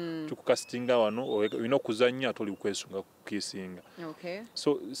wano tukukastinga wano oyina kuzanya atoli kwesunga kukisinga. Okay.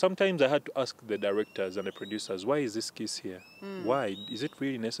 So sometimes I had to ask the directors and the producers, why is this kiss here? Why? Is it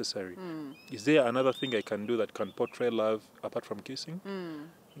really necessary? Is there another thing I can do that can portray love apart from kissing?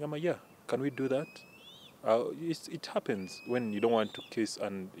 Yeah, can we do that? It happens when you don't want to kiss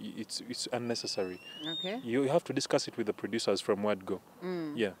and it's unnecessary. Okay. You have to discuss it with the producers from word go.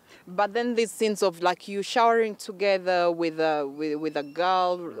 Yeah. But then these scenes of like you showering together with a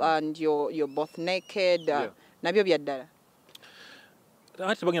girl and you're both naked. Nabyo byaddala.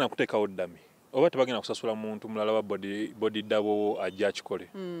 ate tebagenda kuteekawo ddami oba tebagenda kusasula muntu mulala wa body double ajja akikole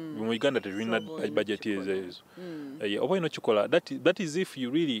mu Uganda tetulina budget ezo oba ino kikola that is if you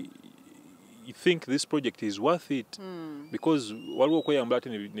really you think this project is worth it because waliwo okweyambula ate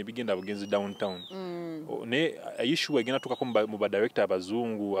ne bigenda bugenzi downtown ne issue egenda tukako mu ba director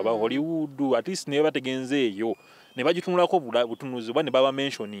abazungu aba Hollywood at least ne bategenze eyo ne bagitunulako butunuzi oba ne baba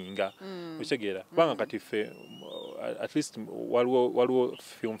mentioninga okitegeera kubanga kati ffe at least waliwo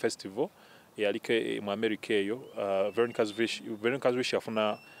film festival yaliko mu America eyo Veronica Zwish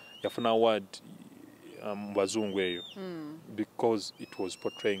yafuna award mu bazungu eyo because it was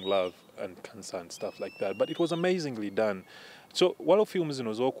portraying love and cancer and stuff like that, but it was amazingly done. So waliwo films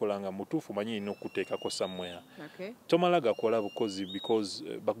zino z'okolanga mutuufu manyi ino okuteekako somewhere tomala gakola because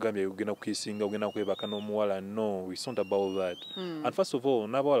bakugambye ogenda kukisinga ogenda kwebaka n'omuwala. No, it's not about that. And first of all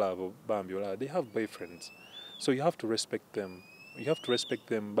n'abawala abo bambi olaba they have boyfriends, so you have to respect them.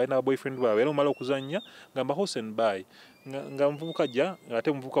 Balina boyfriend baabwe era omala okuzannya ngamba Housen bye nga muvubuka jja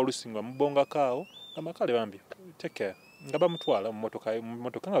ate muvubuka olusinga mubongako awo ngamba kale bambi take care nga bamutwala mu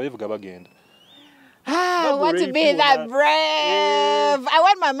motoka nga beevuga bagenda. I want to be that brave. I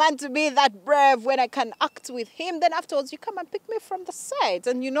want my man to be that brave when I can act with him. Then afterwards, you come and pick me from the side.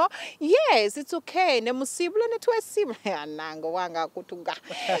 And you know, yes, it's okay. Nemusibula netwesibula nango wanga kutunga.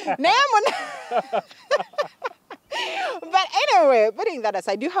 But anyway, putting that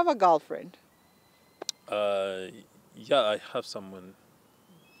aside, do you have a girlfriend? Yeah, I have someone.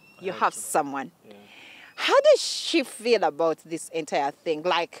 You have someone. Yeah. How does she feel about this entire thing?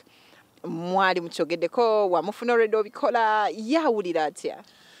 Like, mwali mchogedeko wamufuna already obikola yawulira atya?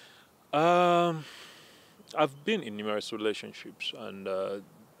 I've been in numerous relationships, and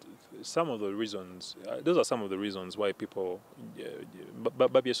some of the reasons, those are some of the reasons why people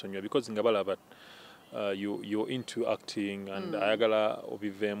babyesonya because ngabalaba you're into acting and ayagala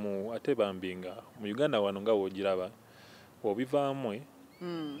obivemu ate bambinga mu Uganda wano nga wogiraba obivamwe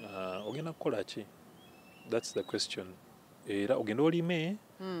ogenda kukola ki? That's the question. Era ogenda olime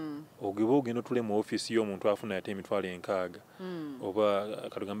ogenda tule mu office y'omuntu afuna ate emitwalo 6 oba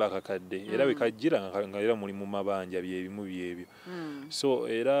katugamba akakadde era bekajjira nga era mulimu mabanja byebimu byebyo. So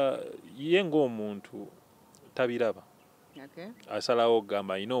era ye ng'omuntu tabiraba. Asalawo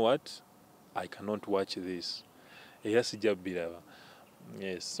gamba, you know what, I cannot watch this. Era sijja biraba.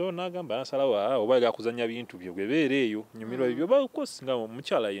 Yes, so nagamba asalawo oba yakuzanya bintu byo bebeere eyo nyumirwa ebyo ba kosinga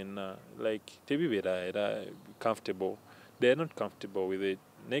mukyala yenna like tebibeera era comfortable. They are not comfortable with it.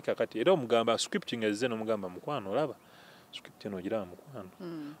 Neka kati era omugamba scripting ezze n'omugamba mukwano olaba script eno ogira mukwano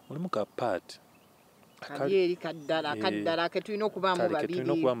mulimu ka part kadyeri kaddala ketulina okubaamu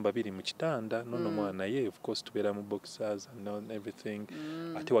babiri mu kitanda nono mwana ye of course tubeera mu boxers and everything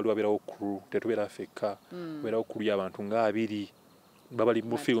ate wali wabeerawo crew tetubeera fekka wabeerawo crew y'abantu nga 2 babali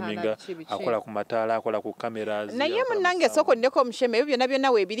mu filminga akola ku mataala akola ku cameras. Naye munange soko ndeko Mushema ebyo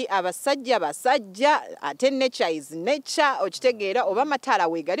byonna weebiri abasajja ate nature is nature okitegeera oba mataala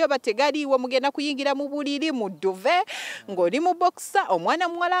weegali oba tegaliiwo mugenda kuyingira mu buliri mu duve ng'oli mu boxer omwana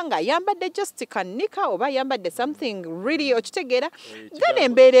muwala nga ayambadde just kanika oba ayambadde something really okitegeera then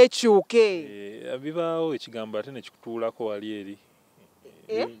embeera ekyuke. Bibaawo ekigambo ate ne kikutuulako wali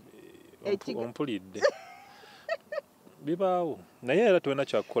eri ompulidde bibaawo naye era tuwena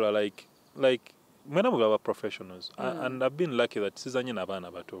kyakukola like mwena mwe baba professionals and I've been lucky that sizanye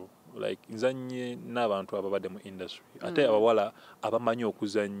n'abaana bato like nzanye n'abantu ababadde mu industry ate abawala abamanyi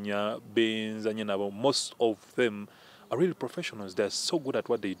okuzanya benzanye nabo most of them are really professionals. They're so good at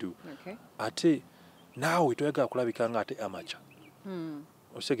what they do. Ate naawe toyagala kulabika nga ate amateur.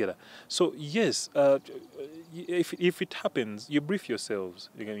 Oshegera. So yes, if it happens, you brief yourselves.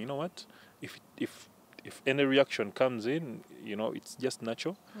 You know what? If any reaction comes in, you know, it's just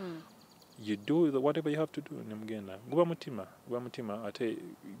natural. You do whatever you have to do. Nimugenda. Guba mutima ate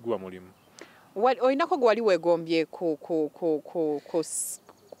guba mulimu. Oinako gwali wegombye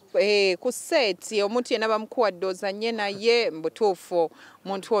ku set omuntu yenna bamukuwadde ozanye naye mbutuufu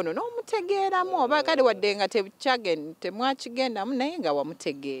muntu ono n'omutegeeramu oba kale wadde nga temwakigendamu naye nga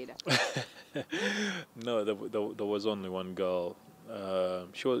wamutegeera. No, there was only one girl.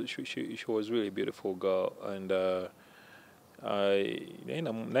 She was really a beautiful girl, and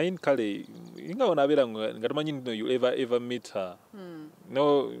nain kale inga onabera ngatamanyi you ever meet her.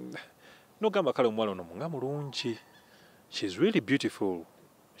 No gamba kale omwala ono nga mulungi. She's really beautiful.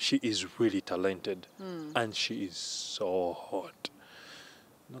 She is really talented, and she is so hot.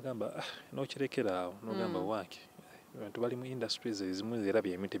 No gamba no chirekera no gamba waki. Tubali mu industries ezimu era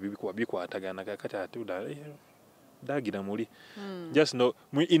byemite bikwatagana kakati atuda dagira muli. Just know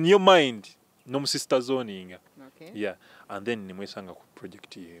in your mind no sister zoning. Okay. Yeah, and then nimwesanga ku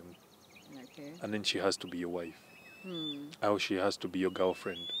project yemu. Okay. And then she has to be your wife. Or she has to be your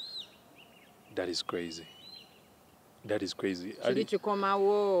girlfriend. That is crazy. That is crazy.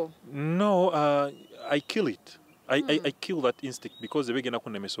 No, I kill it. I kill that instinct because the begina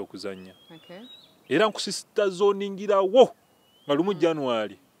kunemesa okuzanya. Okay. Era nkusista zoningirawo nga lumu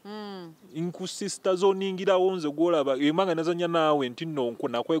January. Nkusista zoningirawo nze gwolaba emanga nazanya nawe nti no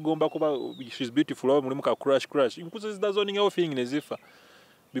nakwegomba kuba she's beautiful awo mulimu ka crash. Nkusista zoningirawo feeling nezifa.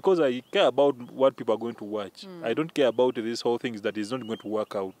 Because I care about what people are going to watch. I don't care about this whole thing that is not going to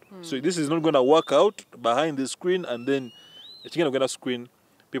work out. So this is not going to work out behind the screen, and then it's going to get a screen.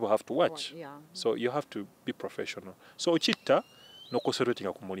 People have to watch. Yeah. So you have to be professional. So chita no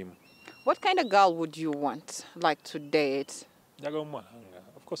koserotinga ku mulimu. What kind of girl would you want, like, to date?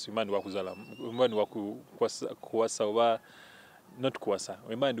 Of course, imani wakuzala, imani kuwasa oba not kuwasa.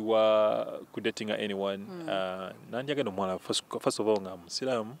 Imani wa kudating anyone. Nandiaga no mwana first of all nga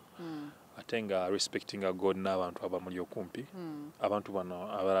Muslim. Atenga respecting God n'abantu abamuli okumpi. Abantu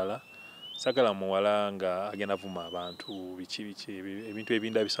bano abalala. Sagala muwala nga agenda vuma abantu bichi ebintu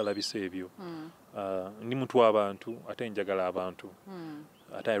ebinda bisala bisebyo. Ndi muntu w'abantu ate njagala abantu.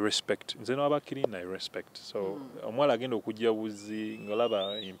 Ate I respect. Nze no abakiri na I respect. So omwala agenda okujja buzi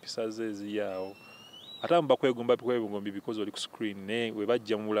ngolaba empisa ze ziyawo. Ate mba kwegomba because oli ku screen ne we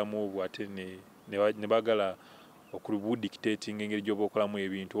bajja mu bulamu obwo ate ne bagala okurubu dictating engeri gyoba okolamu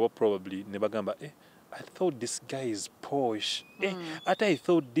ebintu or probably ne bagamba I thought this guy is posh. I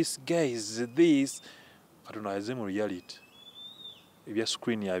thought this guy is this. I don't know, as in reality. If you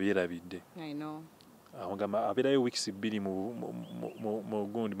screen yabirabidde. I know. Ngamba abirayo weeks ibiri mu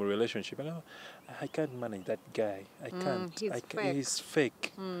relationship. I can't manage that guy. I can't. He's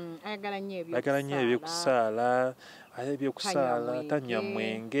fake. Ayagala nnyo ebyokusala. Tanya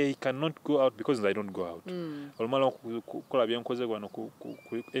mwenge. He cannot go out because I don't go out. Olumala kukola byenkoze gwano ku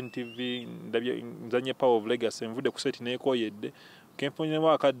NTV nzanye Power of Legacy nvude ku set nekoyedde. Kemponye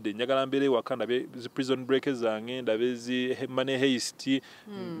wakadde njagala mbere wakanda be prison breakers zange ndabe zi money heist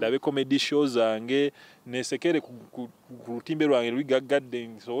ndabe comedy shows zange nesekere ku rutimbe rwange rwigagadde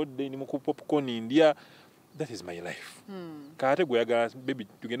nsodde ni mu popcorn India. That is my life. Kate guyagala baby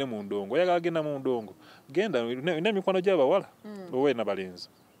tugende mu ndongo yagala genda mu ndongo genda ina mikwano gyaba wala owe na balenzi.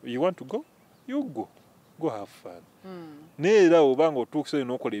 You want to go, you go have fun. Neera obanga otukise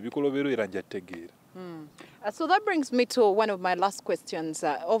n'okola ebikolobero era njategeera. So that brings me to one of my last questions.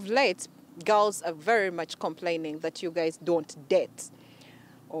 Of late, girls are very much complaining that you guys don't date.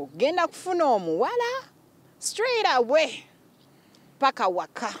 Ogenda kufuna omuwala straight away paka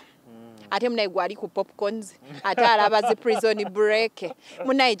waka. Ate muna igwali ku popcorns. Ate alaba zi prison break.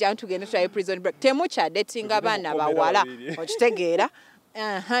 Muna ija tugenda try prison break. Temucha dating abana bawala. Okitegeera.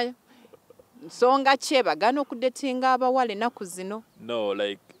 Songa cheba gano ku dating abawala naku zino. No,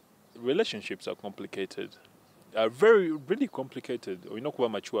 like relationships are complicated. Are really complicated. You're not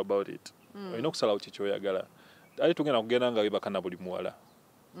quite mature about it. You're not kusala uchicho yagala. Ali tugenda kugenda nga bibakana buli muwala.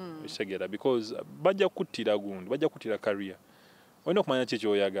 Because bajja kutira gundi, bajja kutira career. Oyina okumanya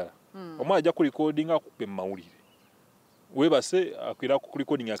chicho yagala. Omwana ajja ku recording akupe mawulire. Webase akwira ku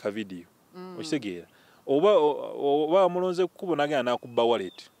recording aka video. Okitegeera. Oba mulonze kubona gana nakubba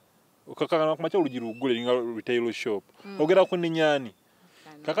wallet. Okakana kumacha olujiru gule nga retail shop. Ogera ku ninyani.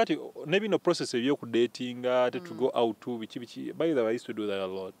 Kakati maybe no process ebyo ku dating to go out to bichi by the way I used to do that a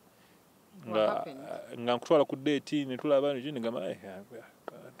lot. Nga nkutwala ku date ne tulaba nje ngama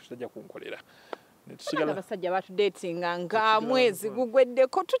tutajja kunkolera. Tusigala basajja batu dating nga mwezi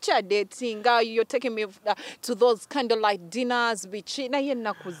gugweddeko tucha dating you're taking me to those candlelight dinners bichi na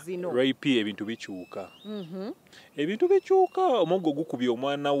yenna kuzino. Rape ebintu bichuka. Ebintu bichuka omongo gukubye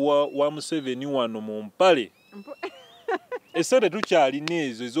omwana wa Museveni wano mu mpale. Esere tukyali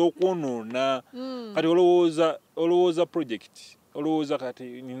nezo ez'okwonoona kati olowooza project olowooza kati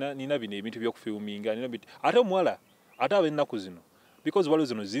nina bino ebintu by'okufilminga nina bit ate omuwala ate ab'ennaku zino because waliwo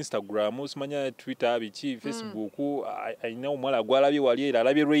zino Instagram simanya Twitter biki Facebook ayina omuwala agwalabye wali era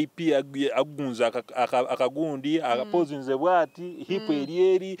alabye rape agunza akagundi akapozinze bwati hipo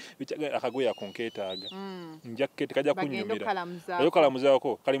eri akagoye akonketaaga njakkete kajja kunyumira ayo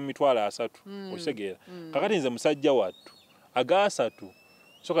kalamuzaako kali mu mitwalo 3 okitegeera kakati nze musajja wattu aga 3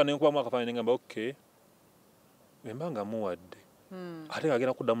 soka nenkubamu akafaananyi ngamba okay embanga muwadde ate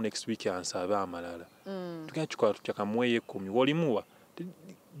agenda kuddamu next week ansabe amalala tugenda kikola tutya kamweye 10 wolimuwa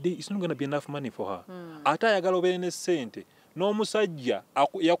it's not going to be enough money for her ate ayagala obeere ne ssente n'omusajja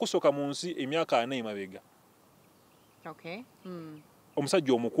yakusoka mu nsi emyaka 4 emabega okay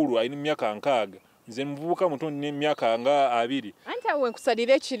omusajja omukulu alina emyaka 6 nze muvubuka muto n'emyaka nga 2 anti awe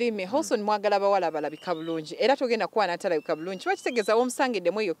nkusalira ekirimi Housen mwagala bawala balabika bulungi era togenda kuba natalabika bulungi kiba kitegeeza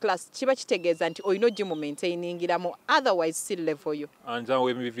womusangiddemu eyo class kiba kitegeeza nti olina ogimu maintainingiramu otherwise si level yo anja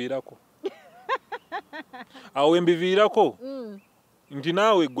wembiviirako awo wembiviirako nti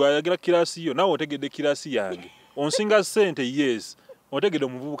naawe gwe ayagala kirasi yo naawe otegedde kirasi yange onsinga ssente yes otegedde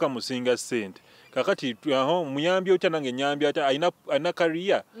omuvubuka musinga ssente kakati muyambi otya nange nyambi ata aina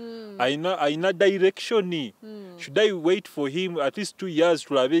career aina direction should I wait for him at least 2 years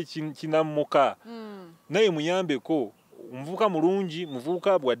tulabe kinamuka naye muyambeko muvubuka mulungi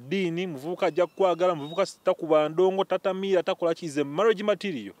muvubuka bwa ddiini muvubuka ajja kwagala muvubuka takuba ndongo tatamira takola kize marriage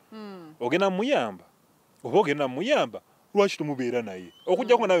material ogenda muyamba oba ogenda muyamba lwaki tumubeera naye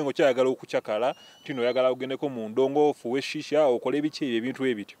okujjako nawe ngokyayagala okukyakala tino oyagala ogendeko mu ndongo ofuwe shisha okole ebiki ebintu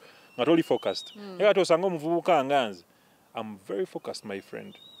ebityo nga toli focused era tosanga omuvubuka nganze I'm very focused my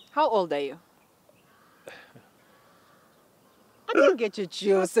friend. How old are you? I didn't get you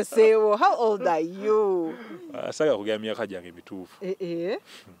chose say how old are you? Saga kugamba myaka gyange mituufu.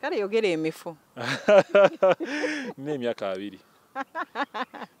 Kale yogera emifu. Ne myaka 2.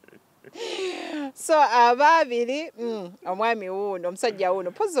 So ababiri omwami wuno omusajja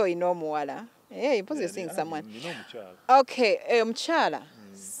wuno pozo ino omuwala pozo sing someone okay omukyala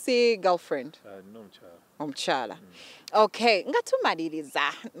si girlfriend no omukyala okay nga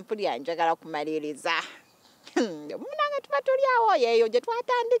tumaliriza mpulira njagala kumaliriza munanga tuba tuli awo yeeyo gye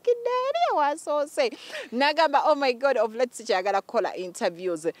twatandikidde eri wasoose nagamba oh my god of let's kyagala kukola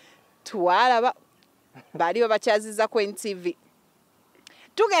interviews twalaba baliwo bakyaziza ku NTV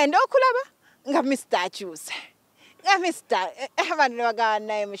tugenda okulaba nga Mr. Akyuse nga Mr. abantu bagamba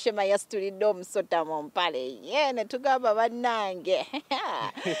naye Mushema yasitulidde omusota mu mpale ne tugamba bannange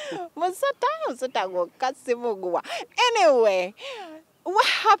musota gwokka simuguwa anyway what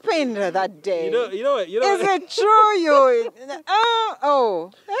happened that day? You know, is it true you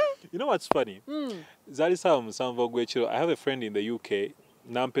you know what's funny? Zali sawa musanvu gwekiro I have a friend in the UK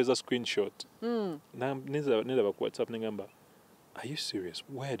nampeza screenshot neza baku WhatsApp nengamba are you serious?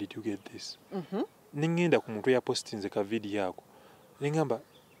 Where did you get this? Ningenda ku muntu ya postinze ka video yako. Ningamba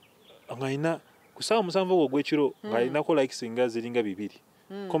ngaina kusawa musanvu gwekiro ngaina ko likes singa ziringa 2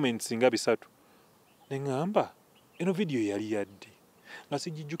 comments singa 3 ningamba eno video yali yadde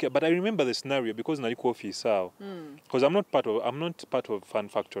nasijijuke but I remember the scenario because nali ku office awo because I'm not part of Fun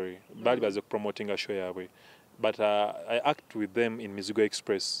Factory bali baze promoting a show yawe but I act with them in Mizigo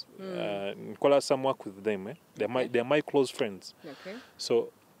Express nkola some work with them they're my close friends so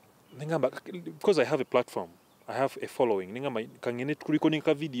ningamba because I have a platform I have a following ningamba kangene kuliko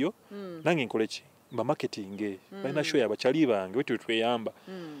nika video nange nkolechi mba marketing balina show yabachali bange wetu tweyamba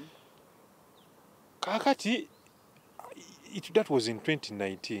kakati that was in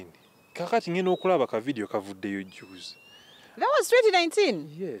 2019 kakati ngene okulaba ka video kavuddeyo juice that was 2019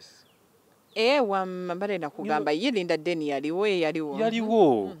 yes wambale nakugamba ye Lynda Ddane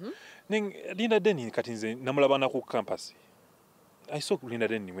yaliwo Lynda Ddane kati nze namulabana ku campus I saw Lynda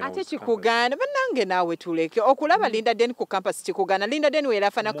Ddane when I was ate kikugana banange nawe tuleke okulaba Lynda Ddane ku campus kikugana Lynda Ddane we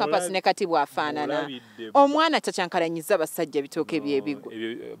yafana ku campus ne kati bwafaanana omwana tachankalanyiza basajja bitooke byebigwa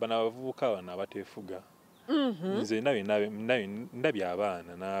bana bavubuka bana batefuga nze ndabi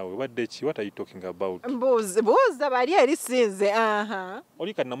abaana naawe wadde ki what are you talking about mbuuza bali eri sinze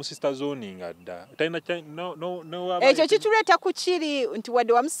oli kati namu sister zoning adda talina no ekyo kituleeta ku kiri nti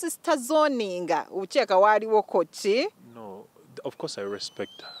wadde wamu sister zoninga ukyeka waaliwo koti no of course I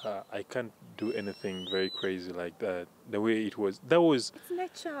respect her I can't do anything very crazy like that the way it was that was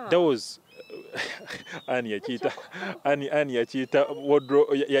Ani yachita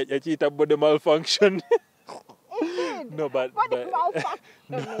wardrobe yachita body malfunction no but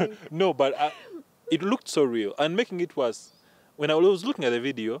it looked so real and making it worse when I was looking at the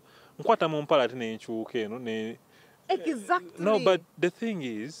video nkwata mu mpala ate nenchuuka eno ne exactly no but the thing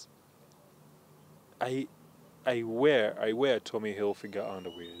is I wear Tommy Hilfiger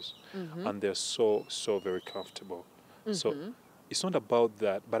underwears and they're so very comfortable so it's not about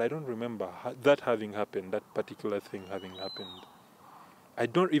that, but I don't remember that having happened, that particular thing having happened. I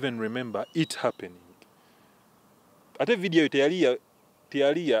don't even remember it happening. At a video, tialia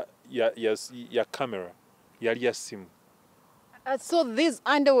ya camera, ya sim. So these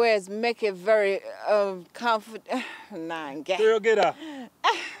underwears make it very comfortable. Toyogera.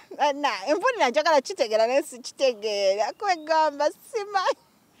 Impuni njagala kitegera nesi kitegera kwegamba sima.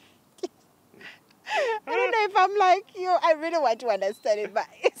 I don't know if I'm like you. I really want to understand it, but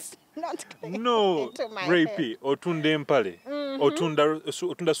it's not clicking into my head. Otunde mpale,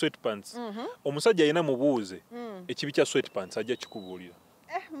 otunda sweatpants. Omusajja yena mubuuze ekibi kya sweatpants ajja kikubulira.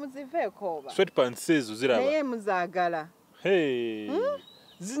 muziveeko oba. Sweatpants ezo ziraba. Naye muzaagala. Hey.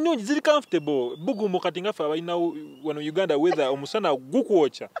 Zinungi ziri comfortable. Bugumu kati nga ffe abalina wano Uganda weather omusana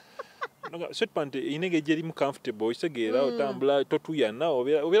gukwokya. Sweatpants inenge gye erimu comfortable ekitegeera otambula totuyana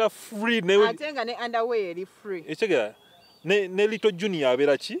obeera free ne ate nga ne underwear eri free. ekitegeera ne Little Junior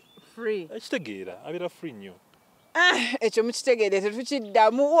abeera ki? Free. Ekitegeera abeera free nnyo. Ekyo mukitegeere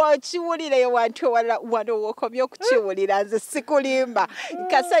tetukiddamu okiwulire wantu wano wokomye okukiwulira nze sikulimba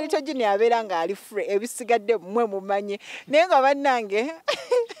kasa Little Junior abeera nga ali free ebisigadde mmwe mumanye naye nga bannange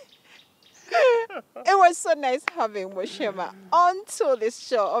it was so nice having Mushema onto this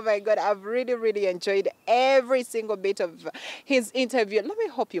show. Oh my God, I've really enjoyed every single bit of his interview. Let me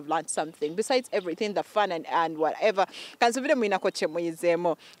hope you've learned something besides everything, the fun and whatever. Kansubire mwinako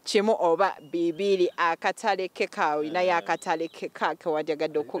chemuyizemo chemu oba bibiri akatale kekawe naye akatale kekake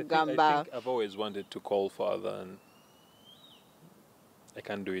wajagade okugamba. I think I've always wanted to call for other and I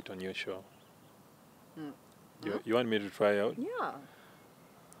can't do it on your show. You want me to try out? Yeah.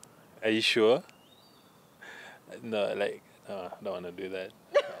 Are you sure? No, like, no, I don't want to do that.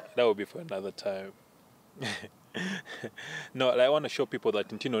 That would be for another time. No, like, I want to show people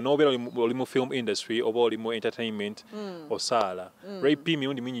that, you know, nobody olimu film industry oba olimu entertainment osala. Rape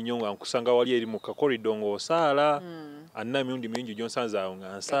miundi mingi nyonga nkusanga wali eri mu kakorido ngo osala. Anna miundi mingi jonsanza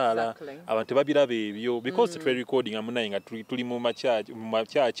nga nsala. Abantu babiraba ebyo because the recording amuna nga tuli mu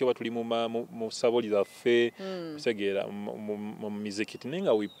machachi oba tuli mu saboli zaffe segera mu music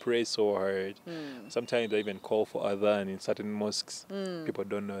tinenga we pray so hard. Sometimes I even call for adhan in certain mosques. People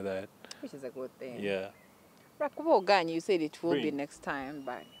don't know that. Which is a good thing. Yeah. You said it will be next time.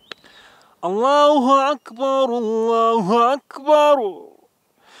 Bye. Allahu Akbar, Allahu Akbar,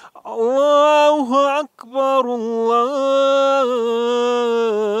 Allahu Akbar, Allahu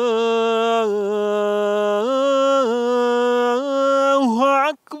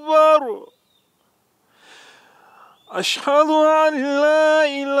Akbar. Ashhadu an la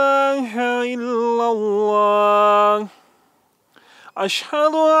ilaha illallah.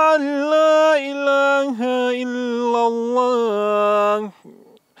 أشهد أن لا إله إلا الله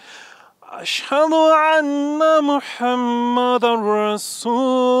أشهد أن محمدا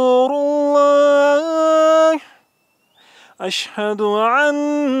رسول الله أشهد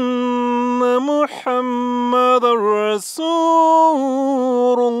أن محمدا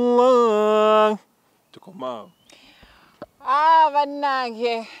رسول الله.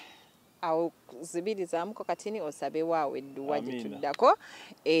 Bannange awo zibiriza amuko katini osabe waawe edduwa gye tuddako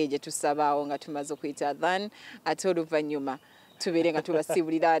gye tusabaawo nga tumaze okuyita adhan ate oluvannyuma tubeere nga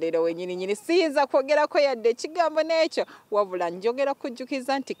tubasibulira leero wennyini siyinza kwogerako yadde ekigambo n'ekyo wabula njogera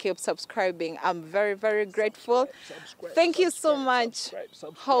kujjukiza nti keep subscribing. I'm very grateful. Thank you so much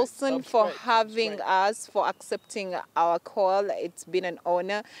Housen for having us, for accepting our call. It's been an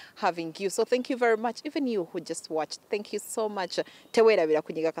honor having you, so thank you very much. Even you who just watched, thank you so much. Tewerabira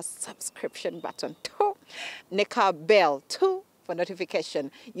kunyiga ka subscription button too, neka bell too for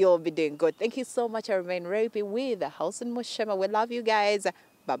notification. You'll be doing good. Thank you so much. I remain Rapey with Housen Mushema. We love you guys.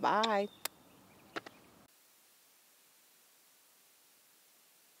 Bye-bye.